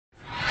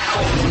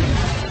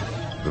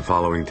The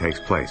following takes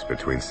place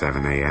between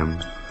 7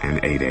 a.m.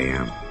 and 8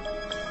 a.m.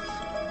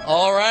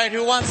 All right,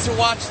 who wants to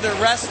watch the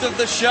rest of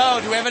the show?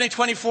 Do we have any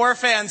 24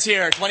 fans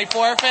here?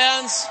 24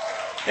 fans?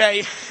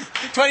 Yeah,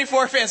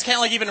 24 fans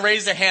can't even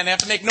raise their hand. They have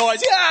to make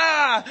noise.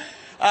 Yeah!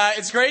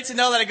 It's great to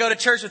know that I go to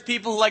church with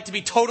people who like to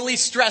be totally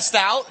stressed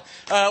out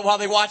while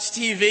they watch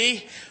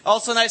TV.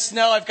 Also nice to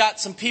know I've got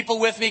some people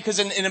with me because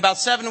in about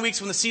 7 weeks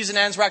when the season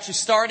ends, we're actually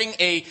starting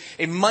a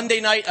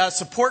Monday night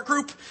support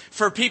group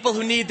for people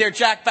who need their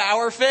Jack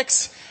Bauer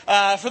fix.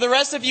 For the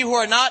rest of you who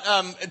are not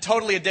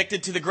totally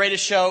addicted to the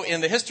greatest show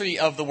in the history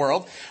of the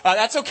world,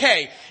 that's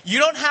okay. You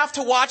don't have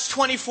to watch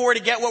 24 to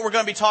get what we're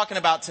going to be talking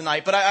about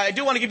tonight, but I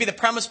do want to give you the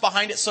premise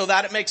behind it so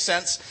that it makes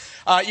sense.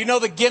 You know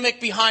the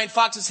gimmick behind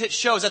Fox's hit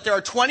show is that there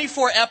are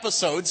 24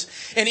 episodes,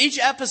 and each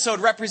episode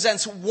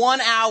represents 1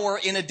 hour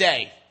in a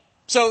day.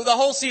 So the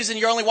whole season,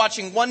 you're only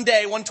watching one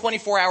day, one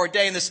 24-hour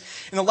day in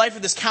the life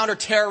of this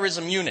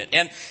counterterrorism unit.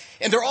 And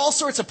there are all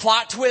sorts of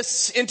plot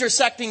twists,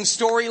 intersecting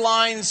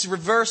storylines,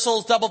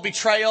 reversals, double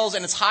betrayals,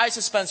 and it's high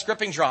suspense,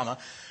 gripping drama.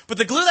 But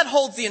the glue that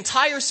holds the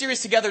entire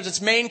series together is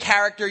its main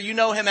character. You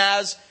know him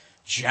as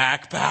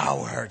Jack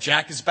Bauer.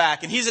 Jack is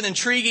back, and he's an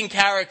intriguing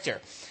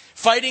character.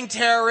 Fighting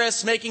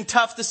terrorists, making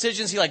tough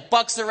decisions. He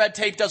bucks the red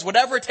tape, does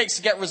whatever it takes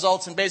to get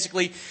results and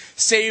basically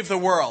save the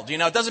world. You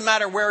know, it doesn't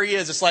matter where he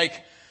is. It's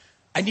like,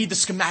 I need the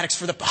schematics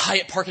for the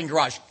Hyatt parking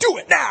garage. Do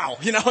it now!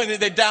 You know,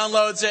 and they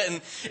downloads it.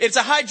 And it's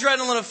a high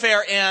adrenaline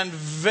affair and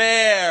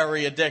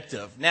very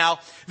addictive. Now,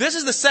 this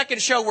is the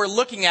second show we're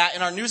looking at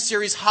in our new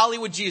series,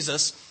 Hollywood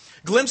Jesus,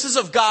 Glimpses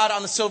of God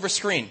on the Silver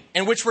Screen,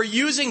 in which we're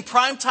using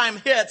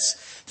primetime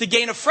hits to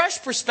gain a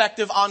fresh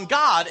perspective on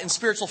God and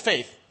spiritual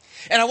faith.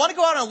 And I want to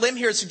go out on a limb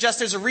here and suggest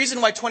there's a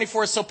reason why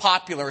 24 is so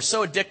popular,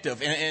 so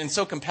addictive, and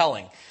so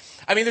compelling.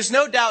 I mean, there's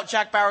no doubt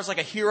Jack Bauer's like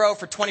a hero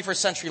for 21st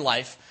century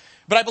life.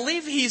 But I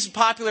believe he's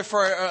popular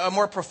for a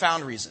more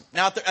profound reason.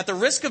 Now, at the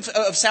risk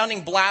of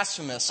sounding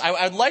blasphemous,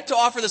 I'd like to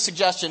offer the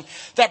suggestion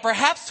that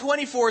perhaps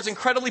 24 is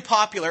incredibly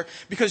popular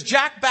because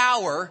Jack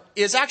Bauer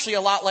is actually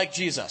a lot like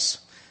Jesus.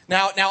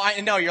 Now I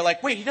know you're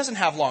like, wait, he doesn't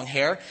have long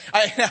hair.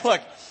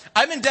 Look,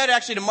 I'm in debt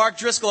actually to Mark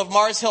Driscoll of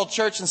Mars Hill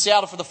Church in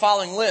Seattle for the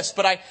following list,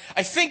 but I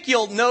think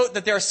you'll note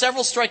that there are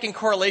several striking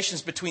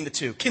correlations between the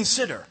two.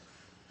 Consider,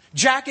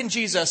 Jack and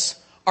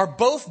Jesus are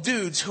both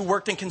dudes who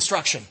worked in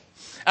construction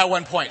at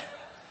one point.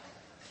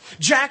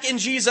 Jack and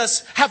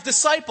Jesus have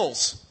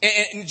disciples.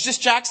 And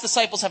just Jack's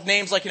disciples have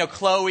names like,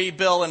 Chloe,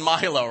 Bill, and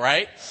Milo,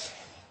 right?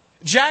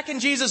 Jack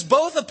and Jesus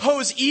both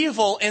oppose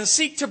evil and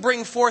seek to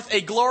bring forth a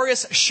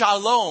glorious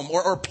shalom,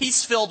 or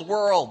peace-filled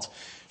world,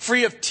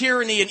 free of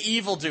tyranny and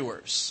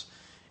evildoers.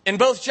 And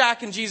both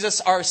Jack and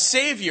Jesus are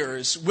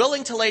saviors,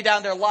 willing to lay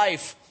down their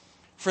life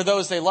for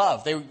those they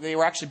love. They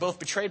were actually both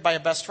betrayed by a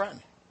best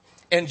friend.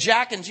 And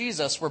Jack and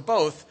Jesus were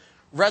both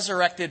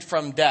resurrected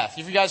from death.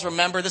 If you guys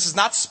remember, this is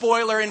not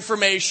spoiler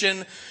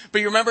information,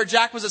 but you remember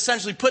Jack was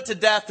essentially put to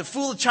death to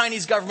fool the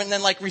Chinese government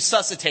and then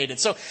resuscitated.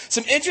 So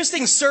some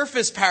interesting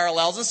surface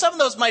parallels, and some of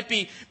those might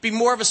be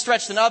more of a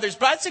stretch than others,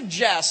 but I'd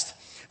suggest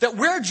that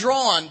we're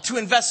drawn to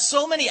invest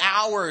so many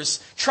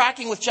hours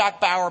tracking with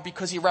Jack Bauer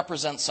because he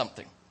represents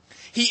something.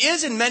 He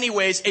is in many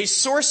ways a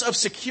source of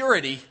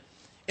security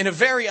in a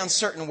very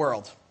uncertain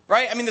world,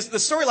 right? I mean, the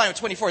storyline of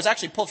 24 is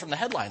actually pulled from the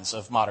headlines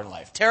of modern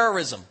life.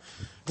 Terrorism,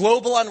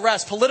 global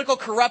unrest, political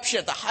corruption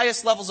at the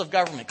highest levels of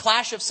government,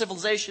 clash of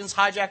civilizations,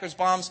 hijackers,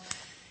 bombs.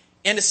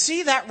 And to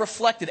see that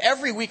reflected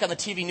every week on the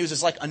TV news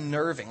is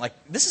unnerving.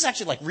 This is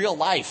actually real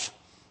life.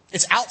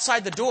 It's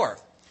outside the door.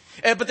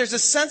 But there's a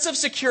sense of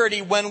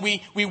security when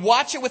we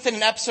watch it within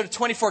an episode of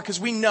 24 because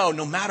we know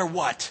no matter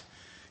what,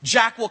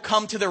 Jack will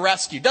come to the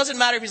rescue. Doesn't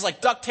matter if he's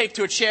duct taped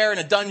to a chair in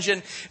a dungeon.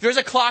 If there's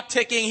a clock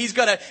ticking,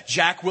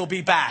 Jack will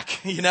be back,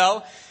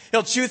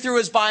 He'll chew through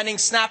his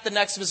bindings, snap the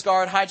necks of his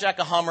guard, hijack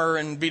a Hummer,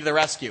 and be to the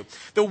rescue.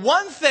 The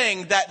one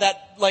thing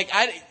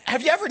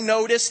have you ever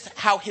noticed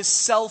how his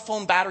cell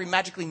phone battery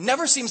magically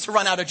never seems to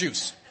run out of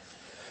juice?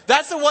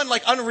 That's the one,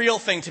 unreal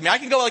thing to me. I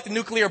can go the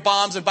nuclear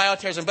bombs and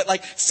bioterrorism,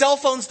 but cell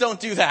phones don't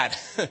do that.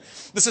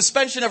 The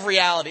suspension of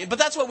reality. But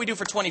that's what we do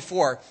for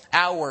 24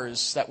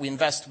 hours that we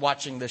invest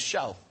watching this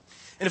show.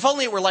 And if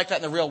only it were like that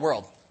in the real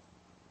world.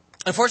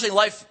 Unfortunately,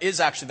 life is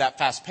actually that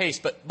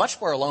fast-paced, but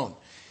much more alone.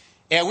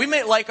 And we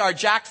may like our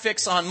Jack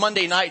fix on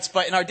Monday nights,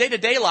 but in our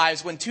day-to-day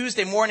lives, when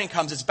Tuesday morning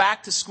comes, it's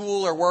back to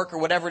school or work or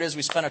whatever it is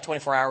we spend our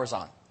 24 hours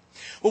on.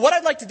 Well, what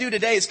I'd like to do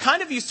today is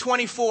kind of use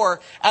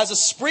 24 as a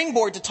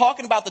springboard to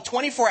talking about the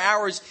 24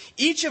 hours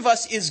each of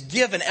us is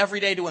given every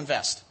day to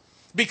invest.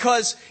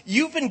 Because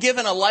you've been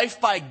given a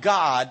life by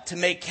God to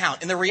make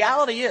count. And the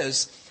reality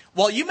is,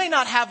 while you may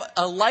not have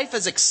a life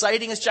as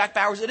exciting as Jack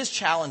Bauer's, it is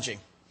challenging.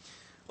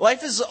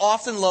 Life is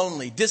often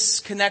lonely,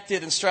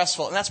 disconnected, and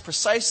stressful. And that's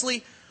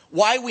precisely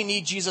why we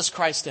need Jesus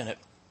Christ in it.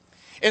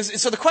 And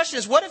so the question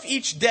is, what if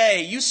each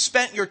day you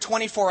spent your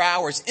 24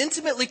 hours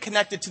intimately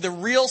connected to the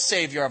real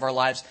Savior of our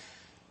lives,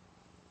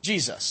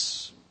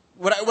 Jesus?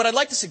 What I'd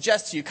like to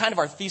suggest to you, kind of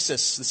our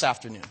thesis this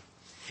afternoon,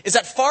 is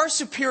that far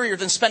superior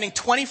than spending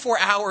 24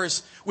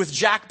 hours with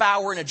Jack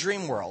Bauer in a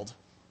dream world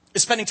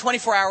is spending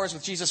 24 hours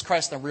with Jesus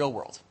Christ in the real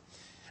world.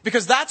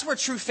 Because that's where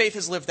true faith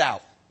is lived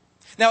out.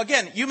 Now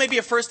again, you may be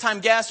a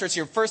first-time guest, or it's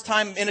your first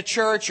time in a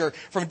church, or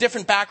from a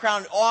different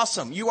background.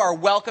 Awesome. You are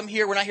welcome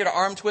here. We're not here to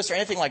arm twist or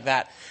anything like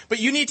that. But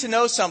you need to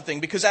know something,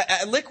 because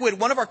at Liquid,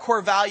 one of our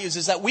core values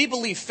is that we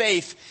believe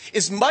faith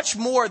is much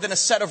more than a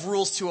set of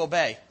rules to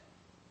obey.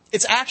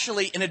 It's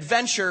actually an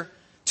adventure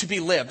to be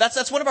lived.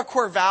 That's one of our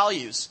core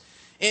values.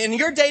 In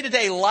your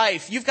day-to-day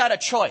life, you've got a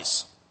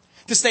choice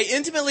to stay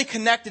intimately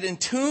connected, in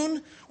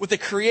tune with the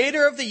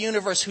creator of the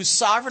universe who's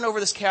sovereign over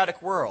this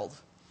chaotic world,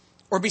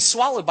 or be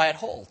swallowed by it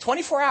whole.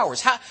 24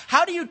 hours.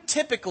 How do you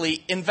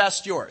typically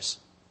invest yours?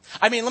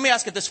 I mean, let me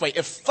ask it this way.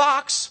 If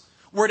Fox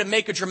were to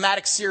make a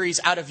dramatic series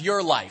out of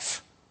your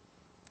life,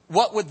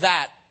 what would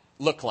that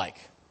look like?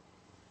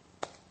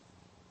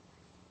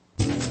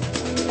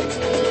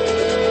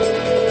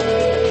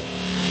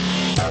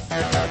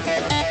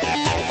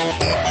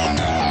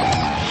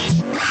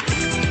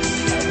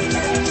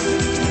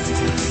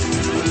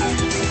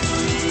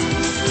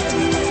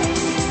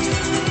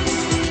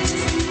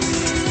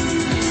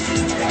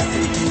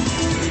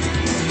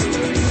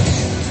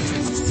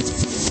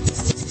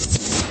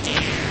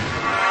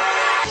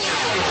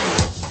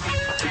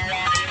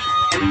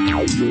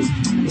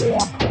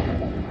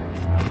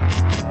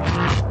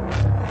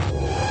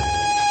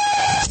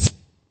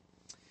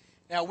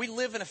 Now, we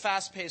live in a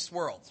fast-paced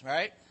world,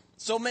 right?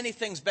 So many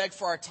things beg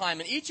for our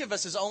time, and each of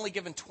us is only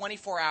given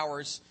 24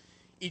 hours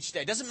each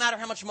day. It doesn't matter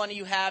how much money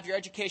you have, your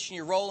education,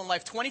 your role in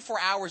life, 24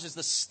 hours is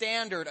the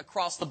standard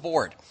across the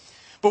board.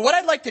 But what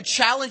I'd like to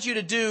challenge you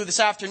to do this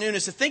afternoon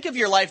is to think of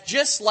your life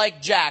just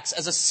like Jack's,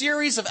 as a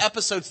series of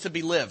episodes to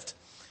be lived.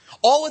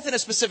 All within a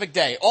specific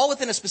day, all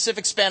within a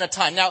specific span of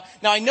time. Now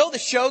I know the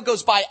show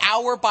goes by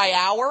hour,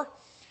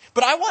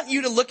 but I want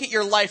you to look at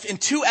your life in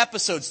 2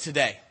 episodes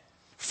today.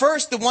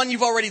 First, the one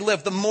you've already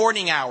lived, the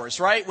morning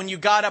hours, right? When you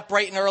got up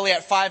bright and early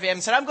at 5 a.m.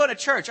 and said, I'm going to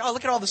church. Oh,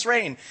 look at all this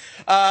rain.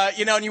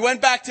 And you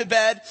went back to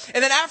bed.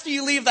 And then after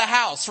you leave the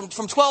house,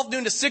 from 12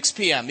 noon to 6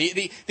 p.m.,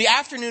 the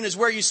afternoon is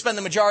where you spend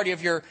the majority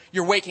of your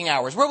waking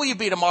hours. Where will you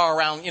be tomorrow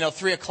around,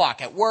 3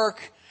 o'clock? At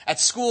work, at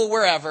school,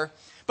 wherever.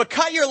 But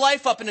cut your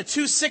life up into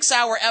 2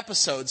 6-hour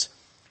episodes.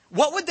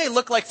 What would they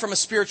look like from a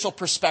spiritual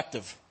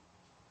perspective?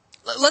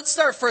 Let's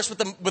start first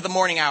with the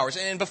morning hours.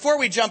 And before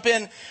we jump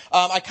in,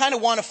 I kind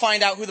of want to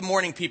find out who the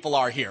morning people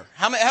are here.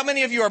 How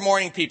many of you are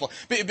morning people?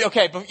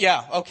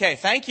 Okay,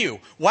 thank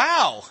you.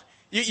 Wow.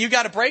 You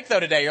got a break,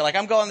 though, today. You're like,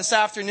 I'm going this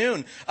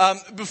afternoon.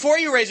 Before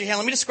you raise your hand,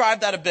 let me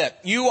describe that a bit.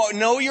 You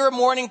know you're a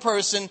morning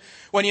person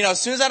when,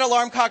 as soon as that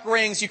alarm clock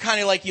rings, you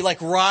kind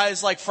of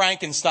rise like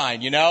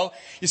Frankenstein, You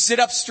sit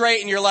up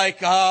straight and you're like,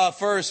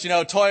 first,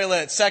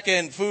 toilet,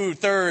 second, food,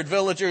 third,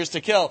 villagers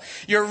to kill.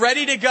 You're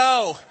ready to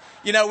go.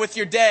 With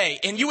your day.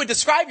 And you would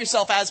describe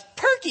yourself as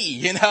perky,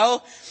 You're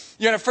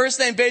on a first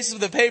name basis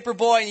with a paper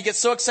boy and you get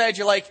so excited,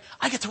 you're like,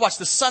 I get to watch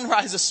the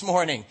sunrise this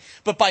morning.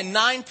 But by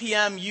 9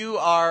 p.m., you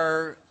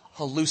are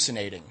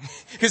hallucinating.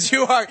 Because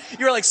you're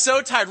like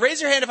so tired. Raise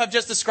your hand if I've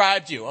just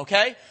described you,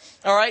 okay?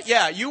 All right?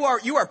 Yeah, you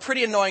are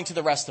pretty annoying to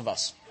the rest of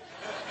us.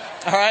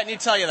 All right? I need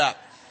to tell you that.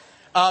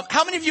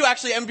 How many of you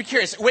actually, I'm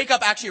curious, wake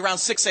up actually around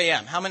 6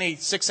 a.m.? How many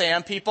 6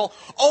 a.m. people?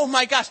 Oh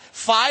my gosh,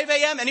 5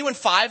 a.m.? Anyone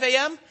 5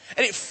 a.m.?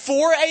 And at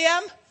 4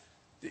 a.m.?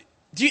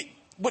 Do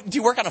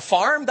you work on a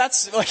farm?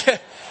 That's like,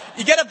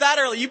 you get up that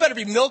early, you better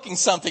be milking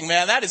something,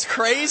 man. That is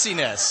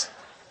craziness.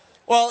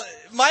 Well,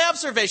 my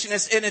observation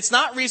is, and it's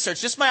not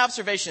research, just my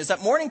observation is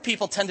that morning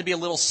people tend to be a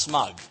little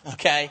smug,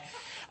 okay?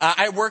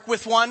 I work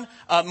with one,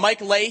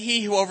 Mike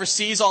Leahy, who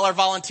oversees all our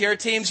volunteer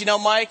teams.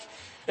 Mike?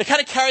 They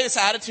kind of carry this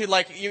attitude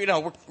like,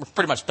 we're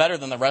pretty much better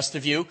than the rest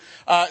of you.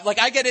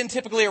 I get in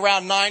typically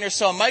around 9 or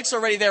so, and Mike's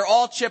already there,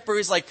 all chipper.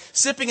 He's like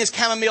sipping his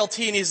chamomile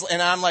tea,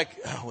 and I'm like,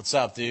 oh, what's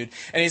up, dude?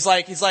 And he's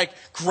like,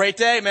 great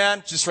day,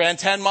 man. Just ran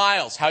 10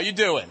 miles. How you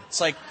doing?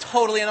 It's like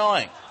totally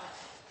annoying.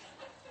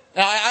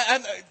 Now, I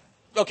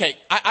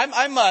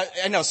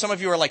know some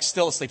of you are like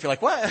still asleep. You're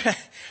like, what?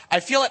 I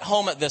feel at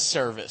home at this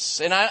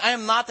service. And I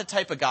am not the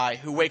type of guy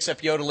who wakes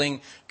up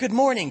yodeling, good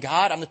morning,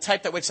 God. I'm the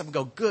type that wakes up and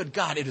go, good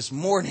God, it is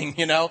morning,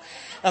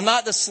 I'm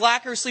not the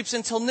slacker who sleeps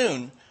until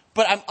noon.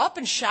 But I'm up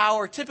and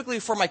shower typically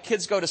before my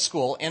kids go to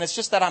school. And it's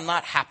just that I'm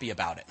not happy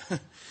about it.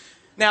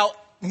 Now,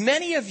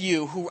 many of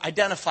you who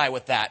identify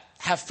with that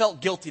have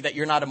felt guilty that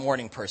you're not a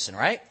morning person,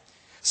 right?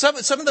 Some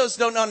of those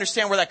don't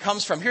understand where that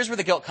comes from. Here's where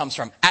the guilt comes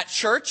from. At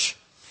church,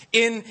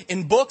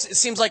 in books, it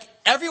seems like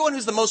everyone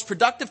who's the most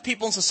productive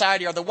people in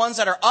society are the ones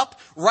that are up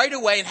right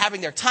away and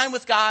having their time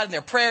with God and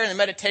their prayer and their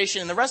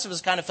meditation, and the rest of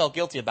us kind of felt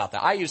guilty about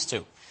that. I used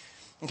to.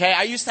 Okay,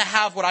 I used to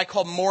have what I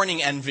call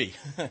morning envy.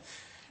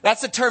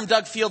 That's the term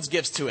Doug Fields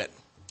gives to it.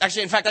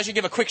 Actually, in fact, I should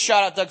give a quick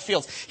shout out to Doug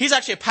Fields. He's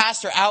actually a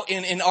pastor out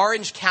in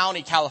Orange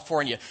County,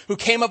 California, who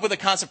came up with a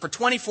concept for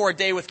 24 a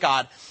day with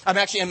God. I'm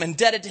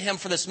indebted to him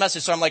for this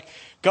message. So I'm like,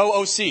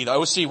 go OC, the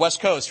OC, West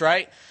Coast,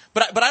 right?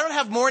 But I don't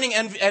have morning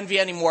envy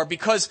anymore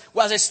because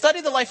as I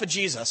studied the life of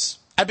Jesus,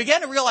 I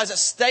began to realize that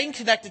staying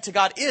connected to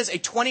God is a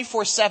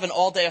 24/7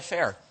 all-day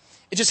affair.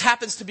 It just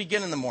happens to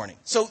begin in the morning.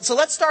 So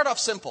let's start off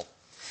simple.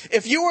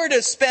 If you were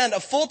to spend a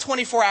full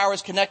 24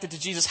 hours connected to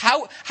Jesus,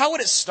 how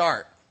would it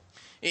start?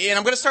 And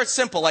I'm going to start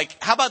simple.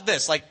 Like, how about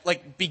this?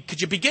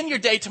 Could you begin your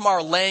day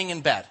tomorrow laying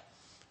in bed?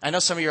 I know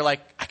some of you are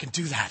like, I can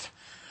do that.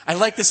 I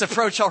like this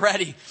approach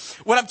already.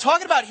 What I'm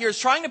talking about here is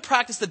trying to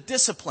practice the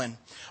discipline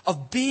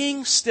of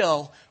being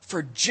still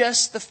for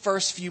just the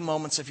first few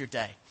moments of your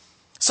day.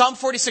 Psalm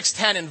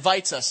 46:10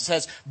 invites us. It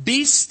says,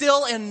 be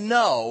still and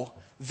know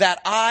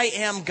that I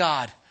am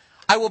God.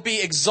 I will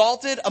be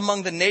exalted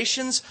among the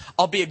nations.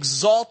 I'll be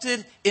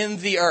exalted in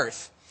the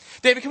earth.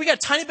 David, can we get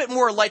a tiny bit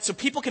more light so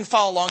people can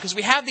follow along? Because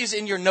we have these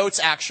in your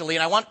notes, actually,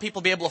 and I want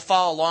people to be able to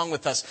follow along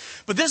with us.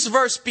 But this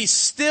verse, be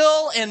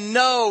still and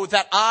know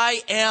that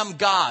I am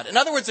God. In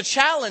other words, the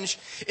challenge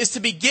is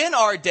to begin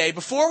our day,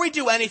 before we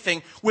do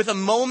anything, with a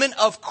moment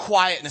of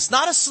quietness.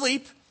 Not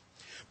asleep,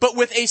 but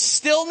with a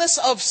stillness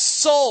of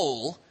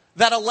soul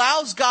that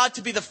allows God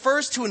to be the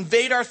first to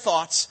invade our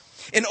thoughts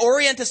and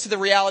orient us to the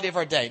reality of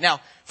our day. Now,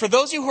 for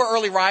those of you who are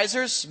early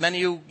risers,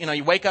 many of you,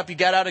 you wake up, you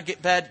get out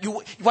of bed.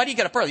 Why do you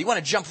get up early? You want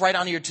to jump right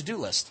onto your to-do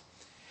list.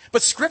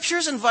 But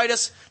scriptures invite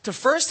us to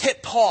first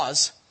hit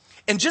pause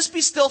and just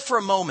be still for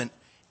a moment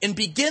and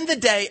begin the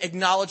day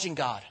acknowledging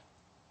God,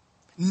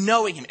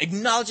 knowing Him,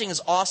 acknowledging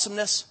His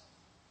awesomeness,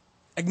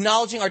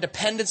 acknowledging our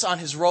dependence on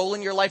His role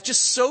in your life,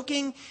 just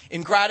soaking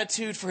in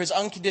gratitude for His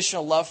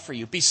unconditional love for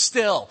you. Be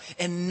still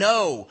and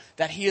know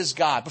that He is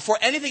God. Before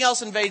anything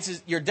else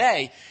invades your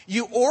day,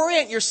 you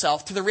orient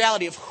yourself to the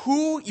reality of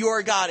who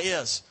your God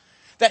is.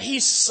 That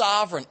He's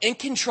sovereign, in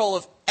control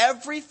of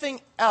everything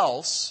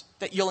else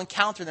that you'll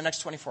encounter in the next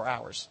 24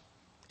 hours.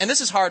 And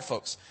this is hard,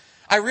 folks.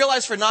 I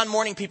realize for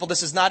non-morning people,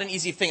 this is not an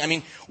easy thing. I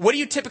mean, what do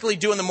you typically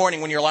do in the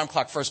morning when your alarm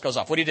clock first goes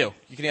off? What do you do?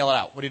 You can yell it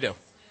out. What do you do?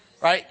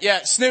 Right?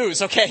 Yeah,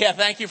 snooze. Okay, yeah,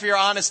 thank you for your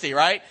honesty,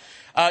 right?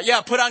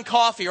 Put on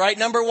coffee, right?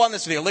 Number one,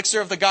 this is the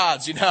elixir of the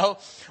gods,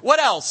 What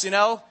else,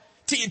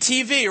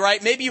 TV,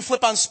 right? Maybe you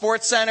flip on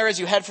SportsCenter as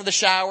you head for the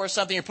shower or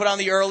something. You put on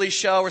the early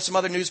show or some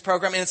other news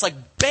program, and it's like,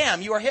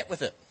 bam, you are hit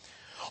with it.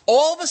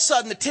 All of a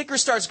sudden, the ticker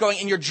starts going,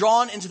 and you're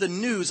drawn into the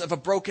news of a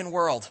broken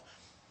world.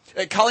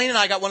 Colleen and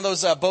I got one of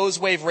those Bose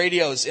Wave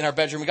radios in our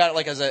bedroom. We got it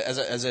like as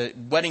a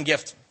wedding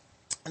gift.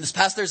 And this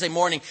past Thursday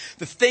morning,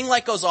 the thing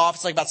goes off.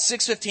 It's like about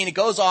 6:15. It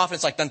goes off, and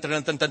it's like dun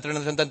dun dun dun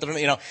dun dun dun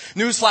dun.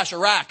 Newsflash: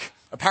 Iraq,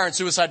 apparent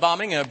suicide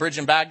bombing, a bridge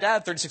in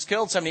Baghdad, 36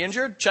 killed, 70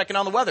 injured. Checking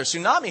on the weather,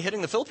 tsunami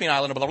hitting the Philippine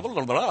island, blah blah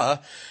blah blah blah.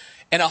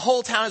 And a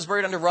whole town is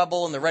buried under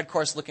rubble, and the Red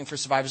Cross looking for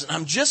survivors. And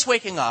I'm just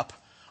waking up,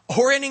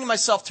 orienting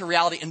myself to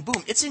reality, and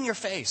boom, it's in your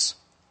face.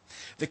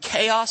 The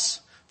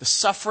chaos, the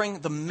suffering,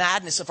 the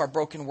madness of our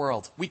broken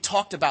world. We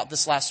talked about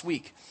this last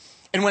week.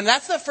 And when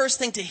that's the first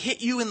thing to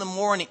hit you in the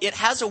morning, it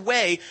has a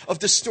way of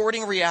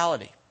distorting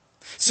reality,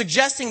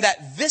 suggesting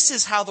that this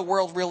is how the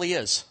world really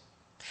is.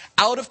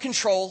 Out of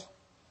control,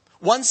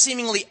 one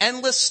seemingly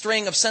endless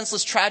string of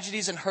senseless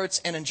tragedies and hurts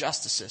and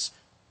injustices.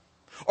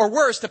 Or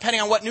worse, depending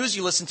on what news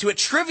you listen to, it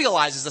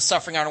trivializes the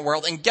suffering in our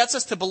world and gets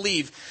us to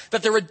believe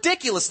that the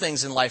ridiculous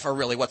things in life are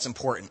really what's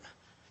important.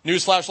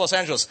 Newsflash, Los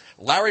Angeles,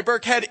 Larry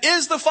Burkhead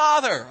is the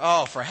father.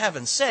 Oh, for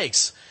heaven's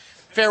sakes.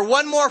 Fair,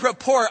 one more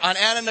report on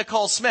Anna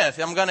Nicole Smith.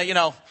 I'm going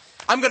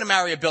to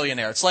marry a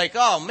billionaire. It's like,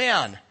 oh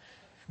man.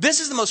 This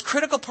is the most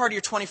critical part of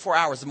your 24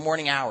 hours, the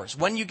morning hours,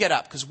 when you get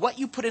up. Because what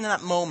you put in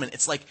that moment,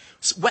 it's like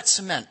wet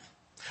cement.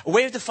 A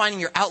way of defining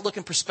your outlook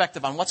and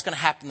perspective on what's going to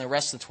happen the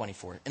rest of the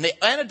 24. And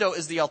the antidote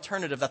is the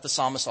alternative that the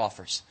psalmist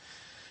offers.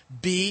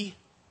 Be,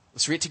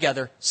 let's read it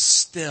together,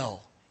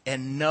 still,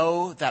 and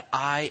know that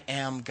I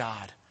am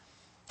God.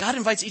 God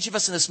invites each of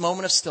us in this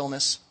moment of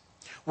stillness,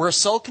 where a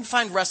soul can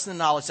find rest in the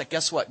knowledge that,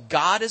 guess what?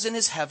 God is in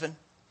His heaven,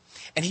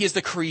 and He is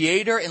the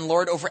creator and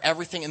Lord over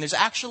everything. And there's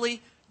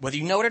actually, whether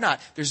you know it or not,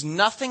 there's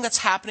nothing that's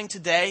happening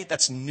today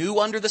that's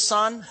new under the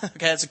sun.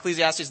 Okay, that's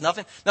Ecclesiastes,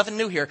 nothing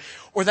new here.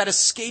 Or that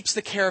escapes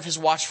the care of His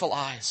watchful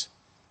eyes.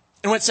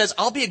 And when it says,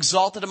 I'll be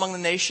exalted among the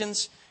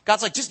nations,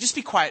 God's like, just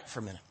be quiet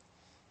for a minute.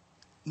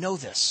 Know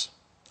this.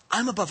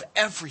 I'm above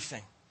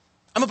everything.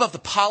 I'm above the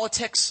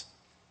politics,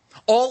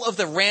 all of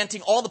the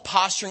ranting, all the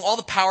posturing, all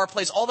the power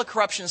plays, all the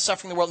corruption and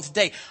suffering in the world. And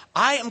today,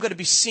 I am going to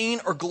be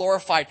seen or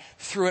glorified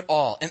through it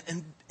all.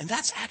 And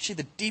that's actually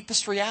the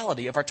deepest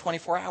reality of our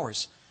 24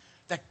 hours.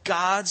 That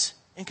God's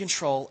in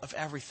control of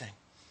everything.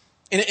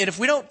 And if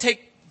we don't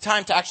take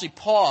time to actually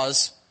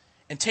pause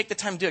and take the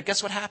time to do it,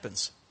 guess what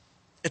happens?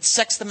 It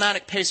sets the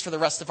manic pace for the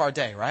rest of our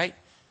day, right?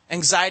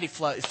 Anxiety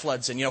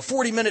floods in,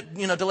 40-minute,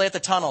 delay at the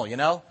tunnel,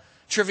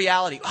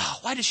 Triviality. Oh,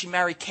 why did she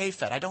marry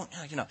K-Fed? I don't,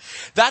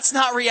 That's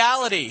not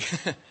reality.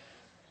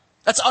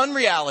 That's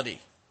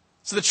unreality.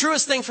 So the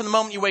truest thing from the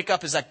moment you wake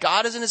up is that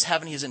God is in His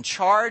heaven. He is in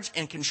charge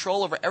and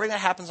control over everything that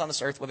happens on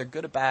this earth, whether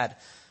good or bad.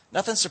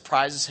 Nothing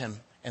surprises Him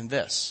in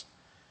this.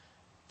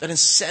 That in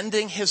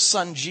sending His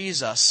Son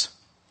Jesus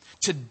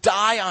to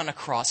die on a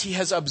cross, He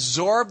has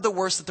absorbed the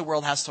worst that the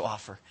world has to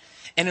offer.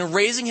 And in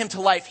raising Him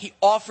to life, He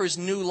offers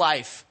new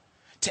life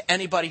to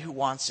anybody who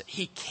wants it.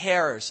 He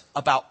cares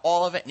about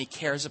all of it, and He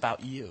cares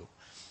about you.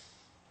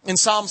 In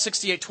Psalm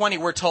 68:20,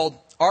 we're told,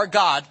 our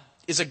God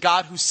is a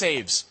God who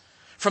saves.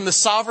 From the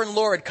sovereign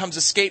Lord comes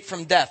escape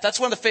from death. That's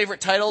one of the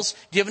favorite titles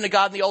given to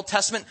God in the Old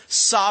Testament,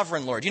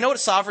 Sovereign Lord. You know what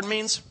sovereign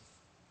means?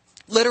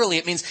 Literally,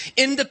 it means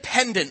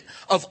independent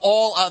of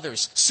all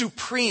others,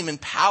 supreme in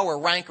power,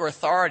 rank, or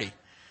authority.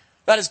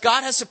 That is,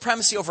 God has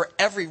supremacy over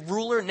every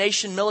ruler,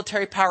 nation,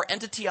 military power,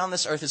 entity on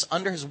this earth is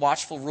under his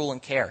watchful rule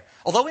and care.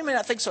 Although we may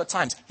not think so at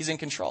times, he's in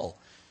control.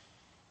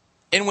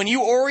 And when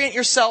you orient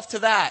yourself to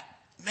that,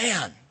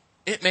 man,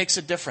 it makes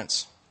a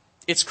difference.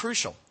 It's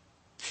crucial.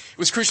 It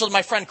was crucial to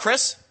my friend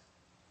Chris,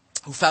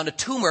 who found a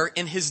tumor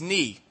in his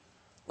knee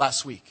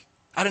last week.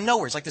 Out of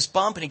nowhere, it's like this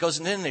bump, and he goes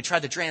in and they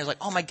tried to drain it. He's like,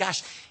 oh my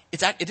gosh,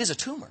 it is a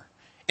tumor.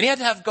 And he had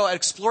to go at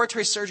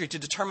exploratory surgery to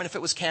determine if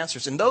it was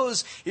cancerous. And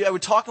those, I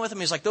was talking with him,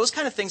 he's like, those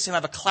kind of things can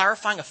have a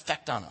clarifying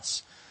effect on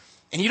us.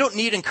 And you don't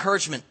need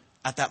encouragement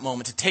at that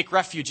moment to take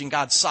refuge in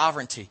God's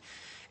sovereignty.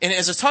 And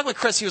as I was talking with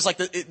Chris, he was like,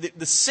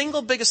 the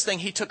single biggest thing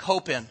he took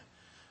hope in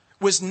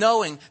was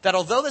knowing that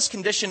although this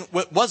condition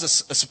was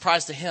a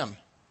surprise to him,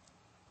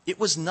 it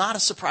was not a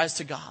surprise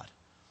to God.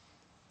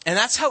 And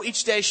that's how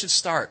each day should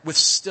start, with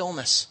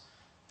stillness.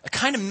 A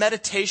kind of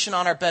meditation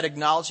on our bed,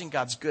 acknowledging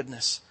God's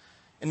goodness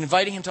and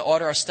inviting him to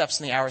order our steps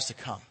in the hours to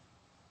come.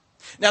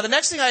 Now, the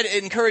next thing I'd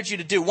encourage you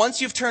to do,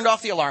 once you've turned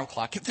off the alarm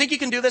clock, think you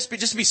can do this, but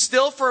just be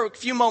still for a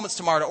few moments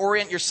tomorrow to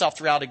orient yourself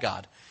to reality of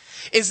God,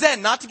 is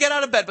then not to get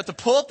out of bed, but to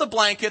pull up the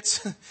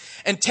blankets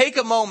and take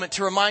a moment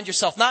to remind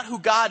yourself not who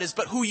God is,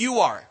 but who you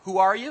are. Who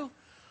are you?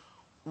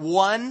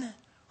 One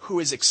who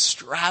is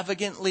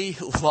extravagantly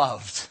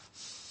loved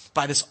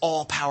by this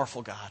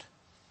all-powerful God.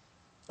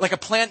 Like a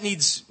plant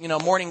needs,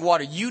 morning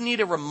water, you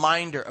need a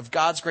reminder of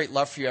God's great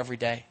love for you every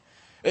day.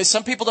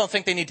 Some people don't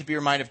think they need to be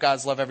reminded of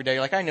God's love every day.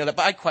 You're like, I know that,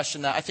 but I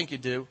question that. I think you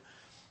do.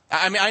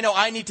 I mean, I know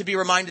I need to be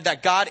reminded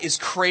that God is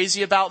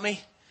crazy about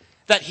me,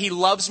 that he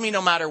loves me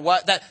no matter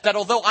what, that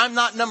although I'm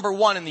not number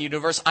one in the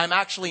universe, I'm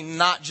actually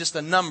not just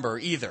a number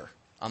either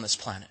on this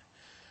planet.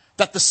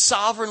 That the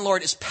sovereign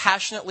Lord is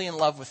passionately in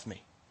love with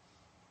me,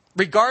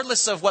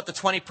 regardless of what the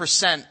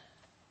 20%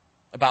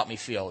 about me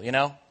feel,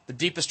 The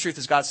deepest truth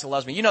is God still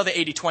loves me. You know the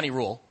 80-20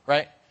 rule,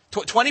 right?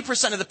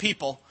 20% of the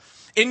people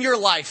in your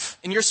life,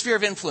 in your sphere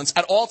of influence,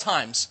 at all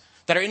times,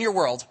 that are in your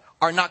world,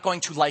 are not going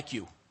to like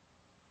you.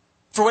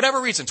 For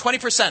whatever reason,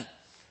 20%.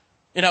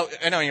 I know,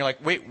 and you're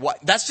like, wait, what?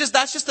 That's just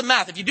the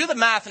math. If you do the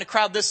math in a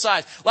crowd this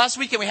size, last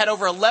weekend we had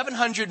over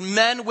 1,100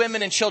 men,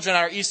 women, and children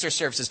at our Easter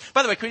services.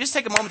 By the way, can we just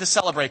take a moment to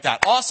celebrate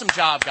that? Awesome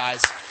job,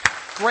 guys.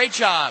 Great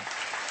job.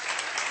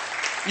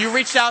 You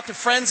reached out to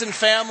friends and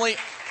family.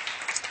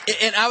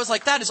 And I was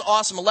like, that is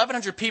awesome,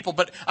 1,100 people.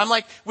 But I'm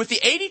like, with the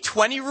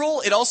 80-20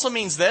 rule, it also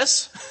means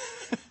this.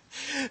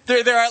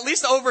 There are at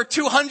least over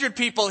 200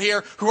 people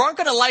here who aren't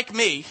going to like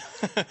me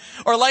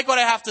or like what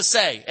I have to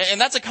say. And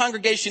that's a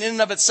congregation in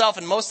and of itself,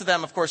 and most of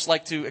them, of course,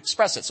 like to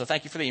express it. So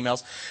thank you for the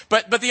emails.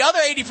 But the other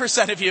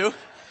 80% of you,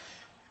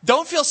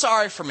 don't feel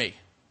sorry for me.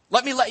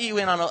 Let me let you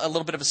in on a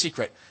little bit of a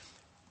secret.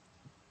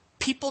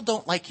 People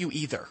don't like you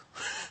either.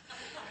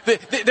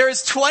 There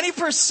is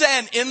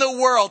 20% in the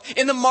world,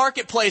 in the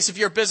marketplace, if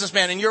you're a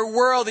businessman, in your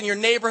world, in your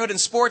neighborhood, in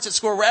sports, at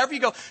school, wherever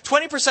you go,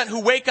 20% who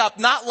wake up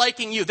not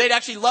liking you. They'd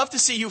actually love to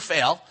see you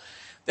fail.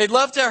 They'd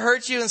love to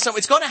hurt you. And so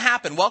it's going to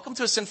happen. Welcome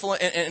to a sinful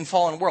and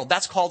fallen world.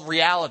 That's called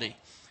reality.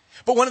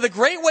 But one of the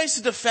great ways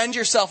to defend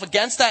yourself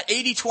against that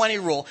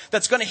 80-20 rule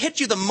that's going to hit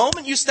you the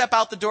moment you step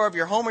out the door of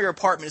your home or your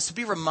apartment is to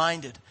be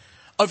reminded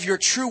of your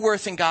true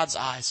worth in God's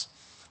eyes.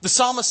 The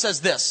psalmist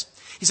says this.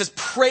 He says,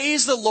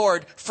 praise the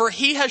Lord, for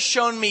he has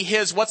shown me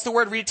his, what's the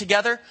word? Read it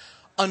together.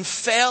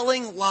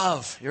 Unfailing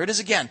love. Here it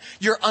is again.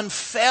 Your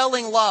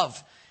unfailing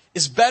love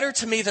is better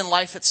to me than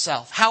life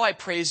itself. How I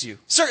praise you.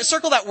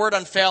 Circle that word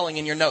unfailing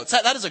in your notes.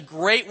 That is a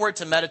great word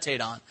to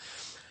meditate on.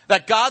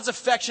 That God's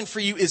affection for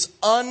you is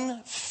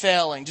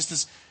unfailing. Just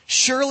as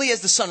surely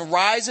as the sun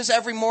rises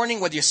every morning,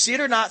 whether you see it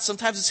or not,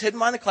 sometimes it's hidden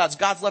behind the clouds,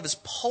 God's love is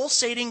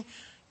pulsating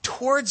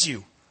towards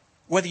you,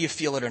 whether you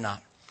feel it or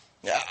not.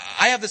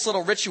 I have this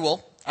little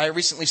ritual I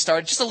recently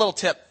started. Just a little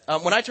tip.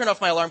 When I turn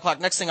off my alarm clock,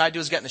 next thing I do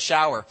is get in the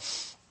shower.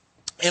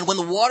 And when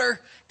the water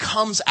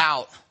comes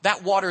out,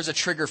 that water is a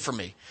trigger for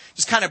me.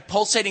 Just kind of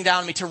pulsating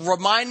down on me to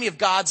remind me of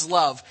God's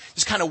love.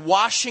 Just kind of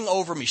washing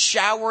over me,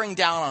 showering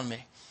down on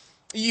me.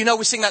 We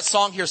sing that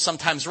song here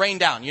sometimes, Rain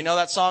Down. You know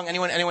that song?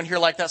 Anyone here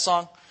like that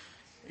song?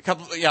 A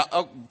couple, yeah.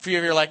 Oh, a few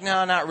of you are like,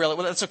 no, not really.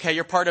 Well, that's okay.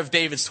 You're part of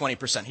David's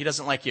 20%. He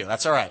doesn't like you.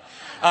 That's all right.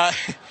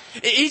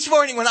 Each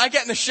morning when I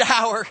get in the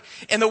shower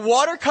and the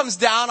water comes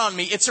down on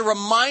me, it's a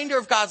reminder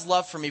of God's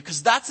love for me,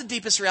 because that's the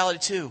deepest reality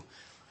too.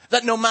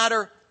 That no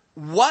matter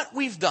what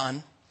we've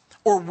done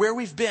or where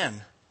we've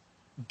been,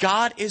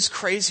 God is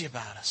crazy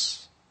about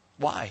us.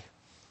 Why?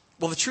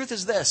 Well, the truth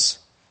is this.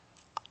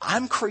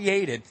 I'm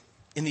created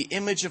in the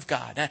image of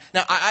God.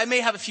 Now, I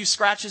may have a few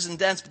scratches and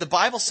dents, but the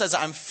Bible says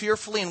I'm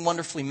fearfully and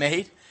wonderfully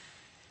made,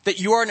 that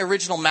you are an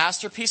original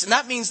masterpiece. And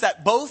that means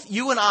that both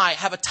you and I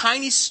have a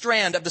tiny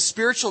strand of the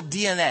spiritual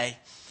DNA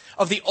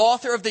of the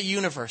author of the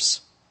universe,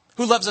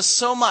 who loves us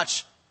so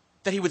much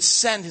that he would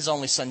send his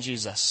only son,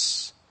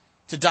 Jesus,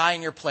 to die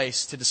in your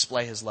place to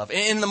display his love.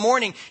 In the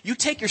morning, you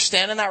take your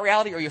stand in that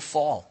reality or you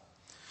fall.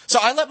 So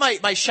I let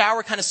my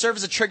shower kind of serve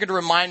as a trigger to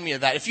remind me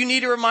of that. If you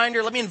need a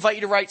reminder, let me invite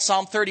you to write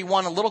Psalm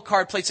 31, a little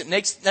card, place it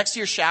next to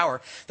your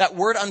shower. That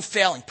word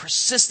unfailing,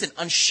 persistent,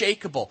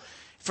 unshakable.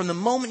 From the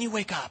moment you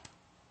wake up,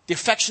 the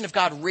affection of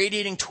God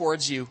radiating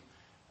towards you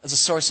as a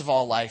source of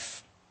all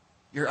life.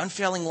 Your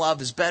unfailing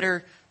love is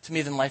better to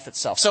me than life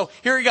itself. So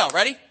here we go.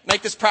 Ready?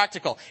 Make this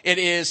practical. It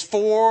is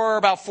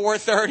about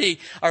 4:30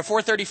 or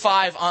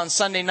 4:35 on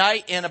Sunday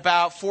night in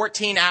about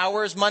 14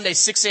 hours, Monday,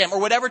 6 a.m. or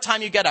whatever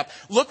time you get up.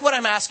 Look what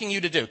I'm asking you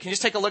to do. Can you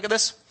just take a look at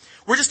this?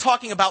 We're just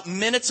talking about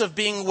minutes of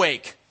being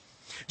awake.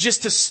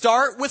 Just to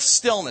start with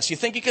stillness. You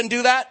think you can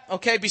do that?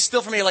 Okay, be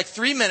still for me like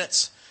 3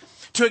 minutes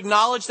to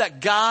acknowledge that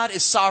God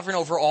is sovereign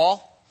over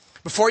all.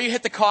 Before you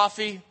hit the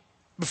coffee,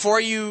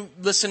 before you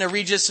listen to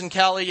Regis and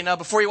Kelly,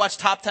 before you watch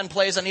Top 10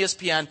 Plays on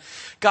ESPN,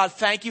 God,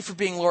 thank you for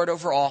being Lord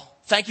over all.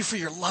 Thank you for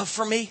your love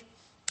for me.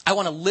 I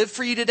want to live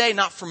for you today,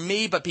 not for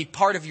me, but be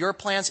part of your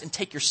plans and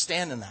take your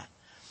stand in that.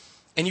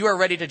 And you are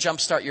ready to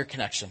jumpstart your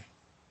connection.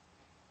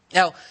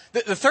 Now,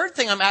 the third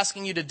thing I'm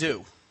asking you to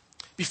do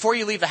before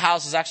you leave the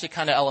house is actually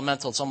kind of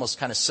elemental. It's almost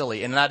kind of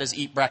silly, and that is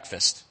eat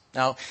breakfast.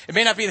 Now, it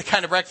may not be the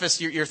kind of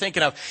breakfast you're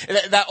thinking of.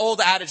 That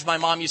old adage my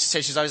mom used to say,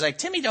 she's always like,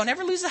 Timmy, don't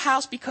ever leave the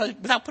house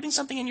without putting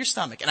something in your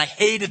stomach. And I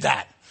hated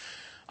that.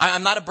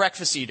 I'm not a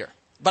breakfast eater.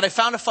 But I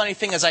found a funny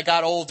thing as I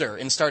got older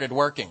and started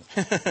working.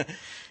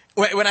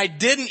 When I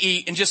didn't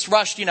eat and just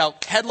rushed,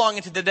 headlong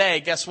into the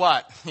day, guess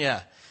what? Yeah.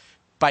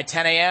 By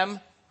 10 a.m.,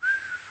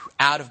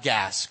 out of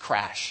gas,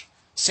 crash.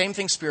 Same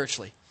thing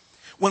spiritually.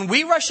 When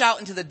we rush out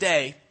into the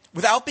day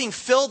without being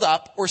filled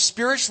up or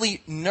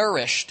spiritually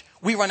nourished,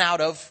 we run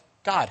out of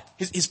God.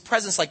 His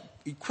presence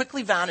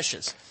quickly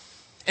vanishes.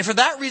 And for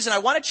that reason, I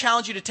want to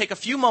challenge you to take a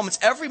few moments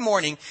every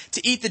morning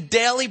to eat the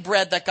daily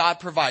bread that God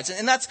provides.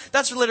 And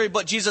that's literally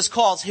what Jesus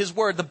calls his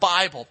word, the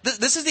Bible.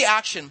 This is the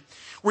action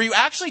where you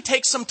actually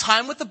take some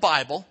time with the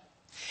Bible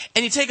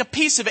and you take a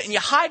piece of it and you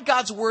hide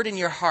God's word in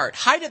your heart.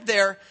 Hide it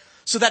there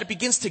so that it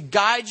begins to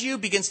guide you,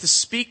 begins to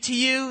speak to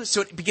you,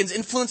 so it begins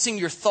influencing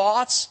your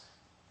thoughts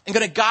and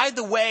going to guide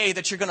the way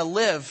that you're going to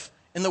live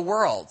in the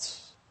world.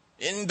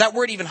 And that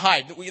word even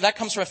hide, that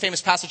comes from a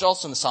famous passage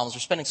also in the Psalms.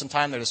 We're spending some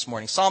time there this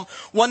morning. Psalm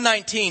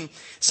 119,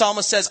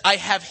 Psalmist says, I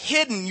have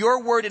hidden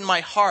your word in my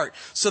heart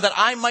so that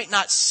I might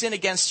not sin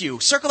against you.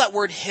 Circle that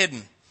word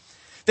hidden.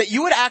 That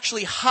you would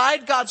actually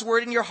hide God's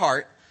word in your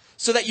heart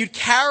so that you'd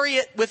carry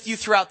it with you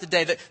throughout the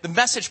day. The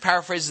Message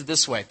paraphrases it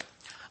this way.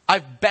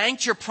 I've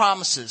banked your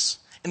promises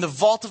in the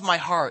vault of my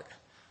heart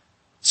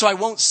so I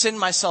won't sin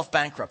myself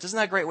bankrupt. Isn't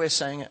that a great way of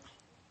saying it?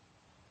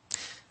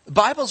 The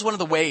Bible is one of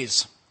the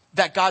ways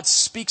that God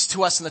speaks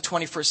to us in the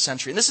 21st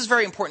century. And this is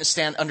very important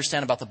to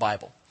understand about the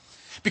Bible.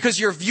 Because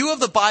your view of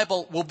the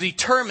Bible will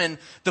determine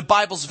the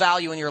Bible's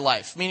value in your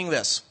life. Meaning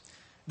this,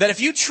 that if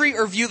you treat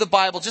or view the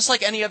Bible just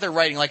like any other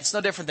writing, like it's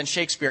no different than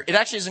Shakespeare, it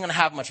actually isn't going to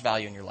have much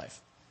value in your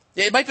life.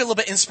 It might be a little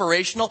bit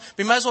inspirational,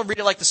 but you might as well read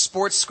it like the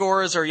sports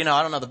scores or,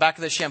 the back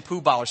of the shampoo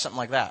bottle or something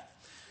like that.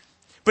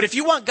 But if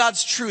you want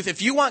God's truth,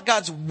 if you want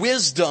God's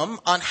wisdom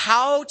on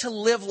how to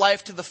live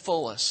life to the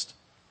fullest,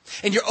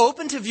 and you're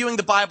open to viewing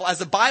the Bible as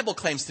the Bible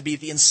claims to be,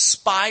 the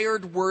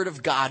inspired word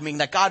of God, meaning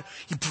that God,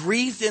 he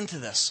breathed into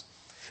this,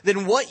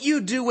 then what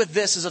you do with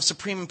this is of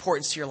supreme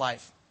importance to your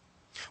life.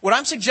 What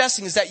I'm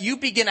suggesting is that you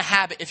begin a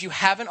habit, if you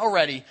haven't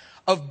already,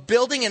 of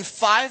building in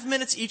 5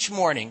 minutes each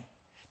morning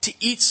to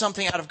eat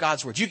something out of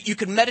God's word. You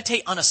could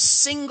meditate on a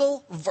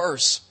single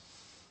verse,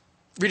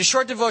 read a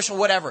short devotional,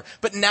 whatever.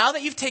 But now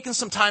that you've taken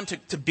some time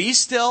to be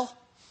still,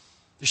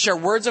 to share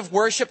words of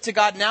worship to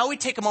God, now we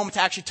take a moment to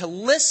actually to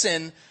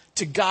listen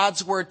to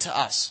God's word to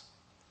us.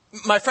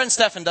 My friend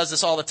Stefan does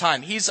this all the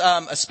time. He's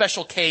a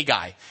Special K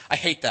guy. I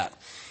hate that.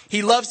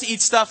 He loves to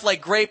eat stuff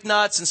like grape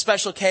nuts and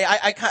Special K.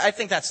 I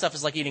think that stuff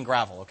is like eating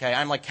gravel, okay?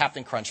 I'm like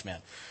Captain Crunch Man.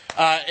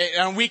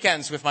 On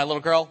weekends with my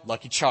little girl,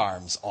 Lucky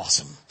Charms.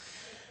 Awesome.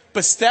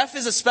 But Steph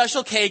is a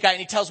Special K guy, and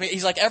he tells me,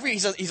 he's a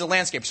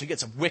landscaper, so he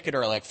gets up wicked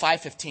early, like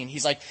 5:15.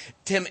 He's like,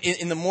 Tim,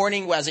 in the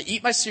morning, as I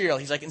eat my cereal,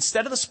 he's like,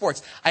 instead of the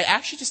sports, I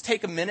actually just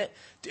take a minute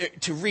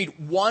to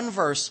read one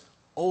verse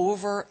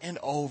over and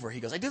over. He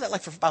goes, I do that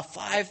like for about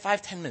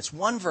 10 minutes.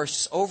 One verse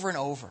just over and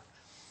over.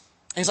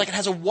 And he's like, it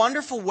has a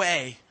wonderful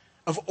way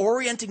of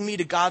orienting me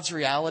to God's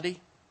reality,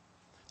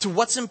 to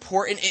what's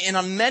important. And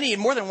on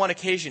more than one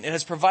occasion, it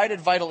has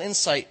provided vital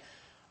insight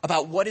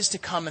about what is to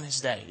come in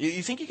his day.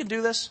 You think you can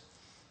do this?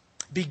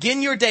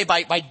 Begin your day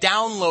by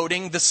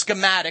downloading the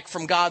schematic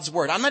from God's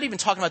word. I'm not even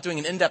talking about doing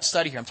an in-depth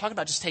study here. I'm talking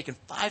about just taking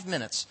 5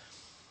 minutes,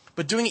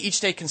 but doing it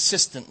each day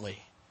consistently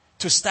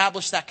to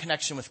establish that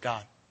connection with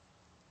God.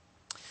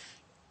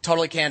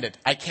 Totally candid.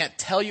 I can't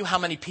tell you how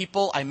many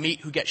people I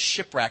meet who get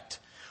shipwrecked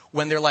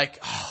when they're like,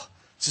 oh,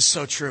 this is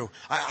so true.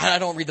 I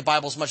don't read the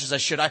Bible as much as I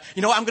should.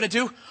 You know what I'm going to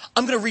do?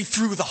 I'm going to read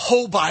through the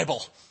whole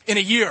Bible in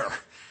a year.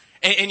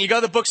 And you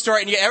go to the bookstore,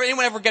 and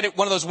anyone ever get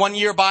one of those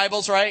 1-year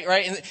Bibles, right?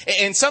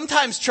 And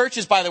sometimes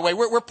churches, by the way,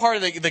 we're part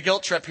of the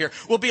guilt trip here,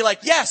 will be like,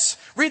 yes,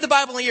 read the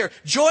Bible in a year.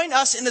 Join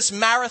us in this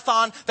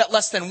marathon that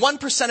less than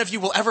 1% of you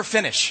will ever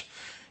finish.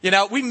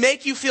 We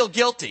make you feel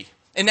guilty.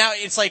 And now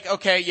it's like,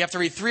 okay, you have to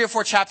read 3 or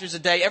 4 chapters a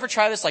day. Ever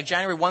try this? Like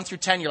January 1 through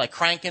 10, you're like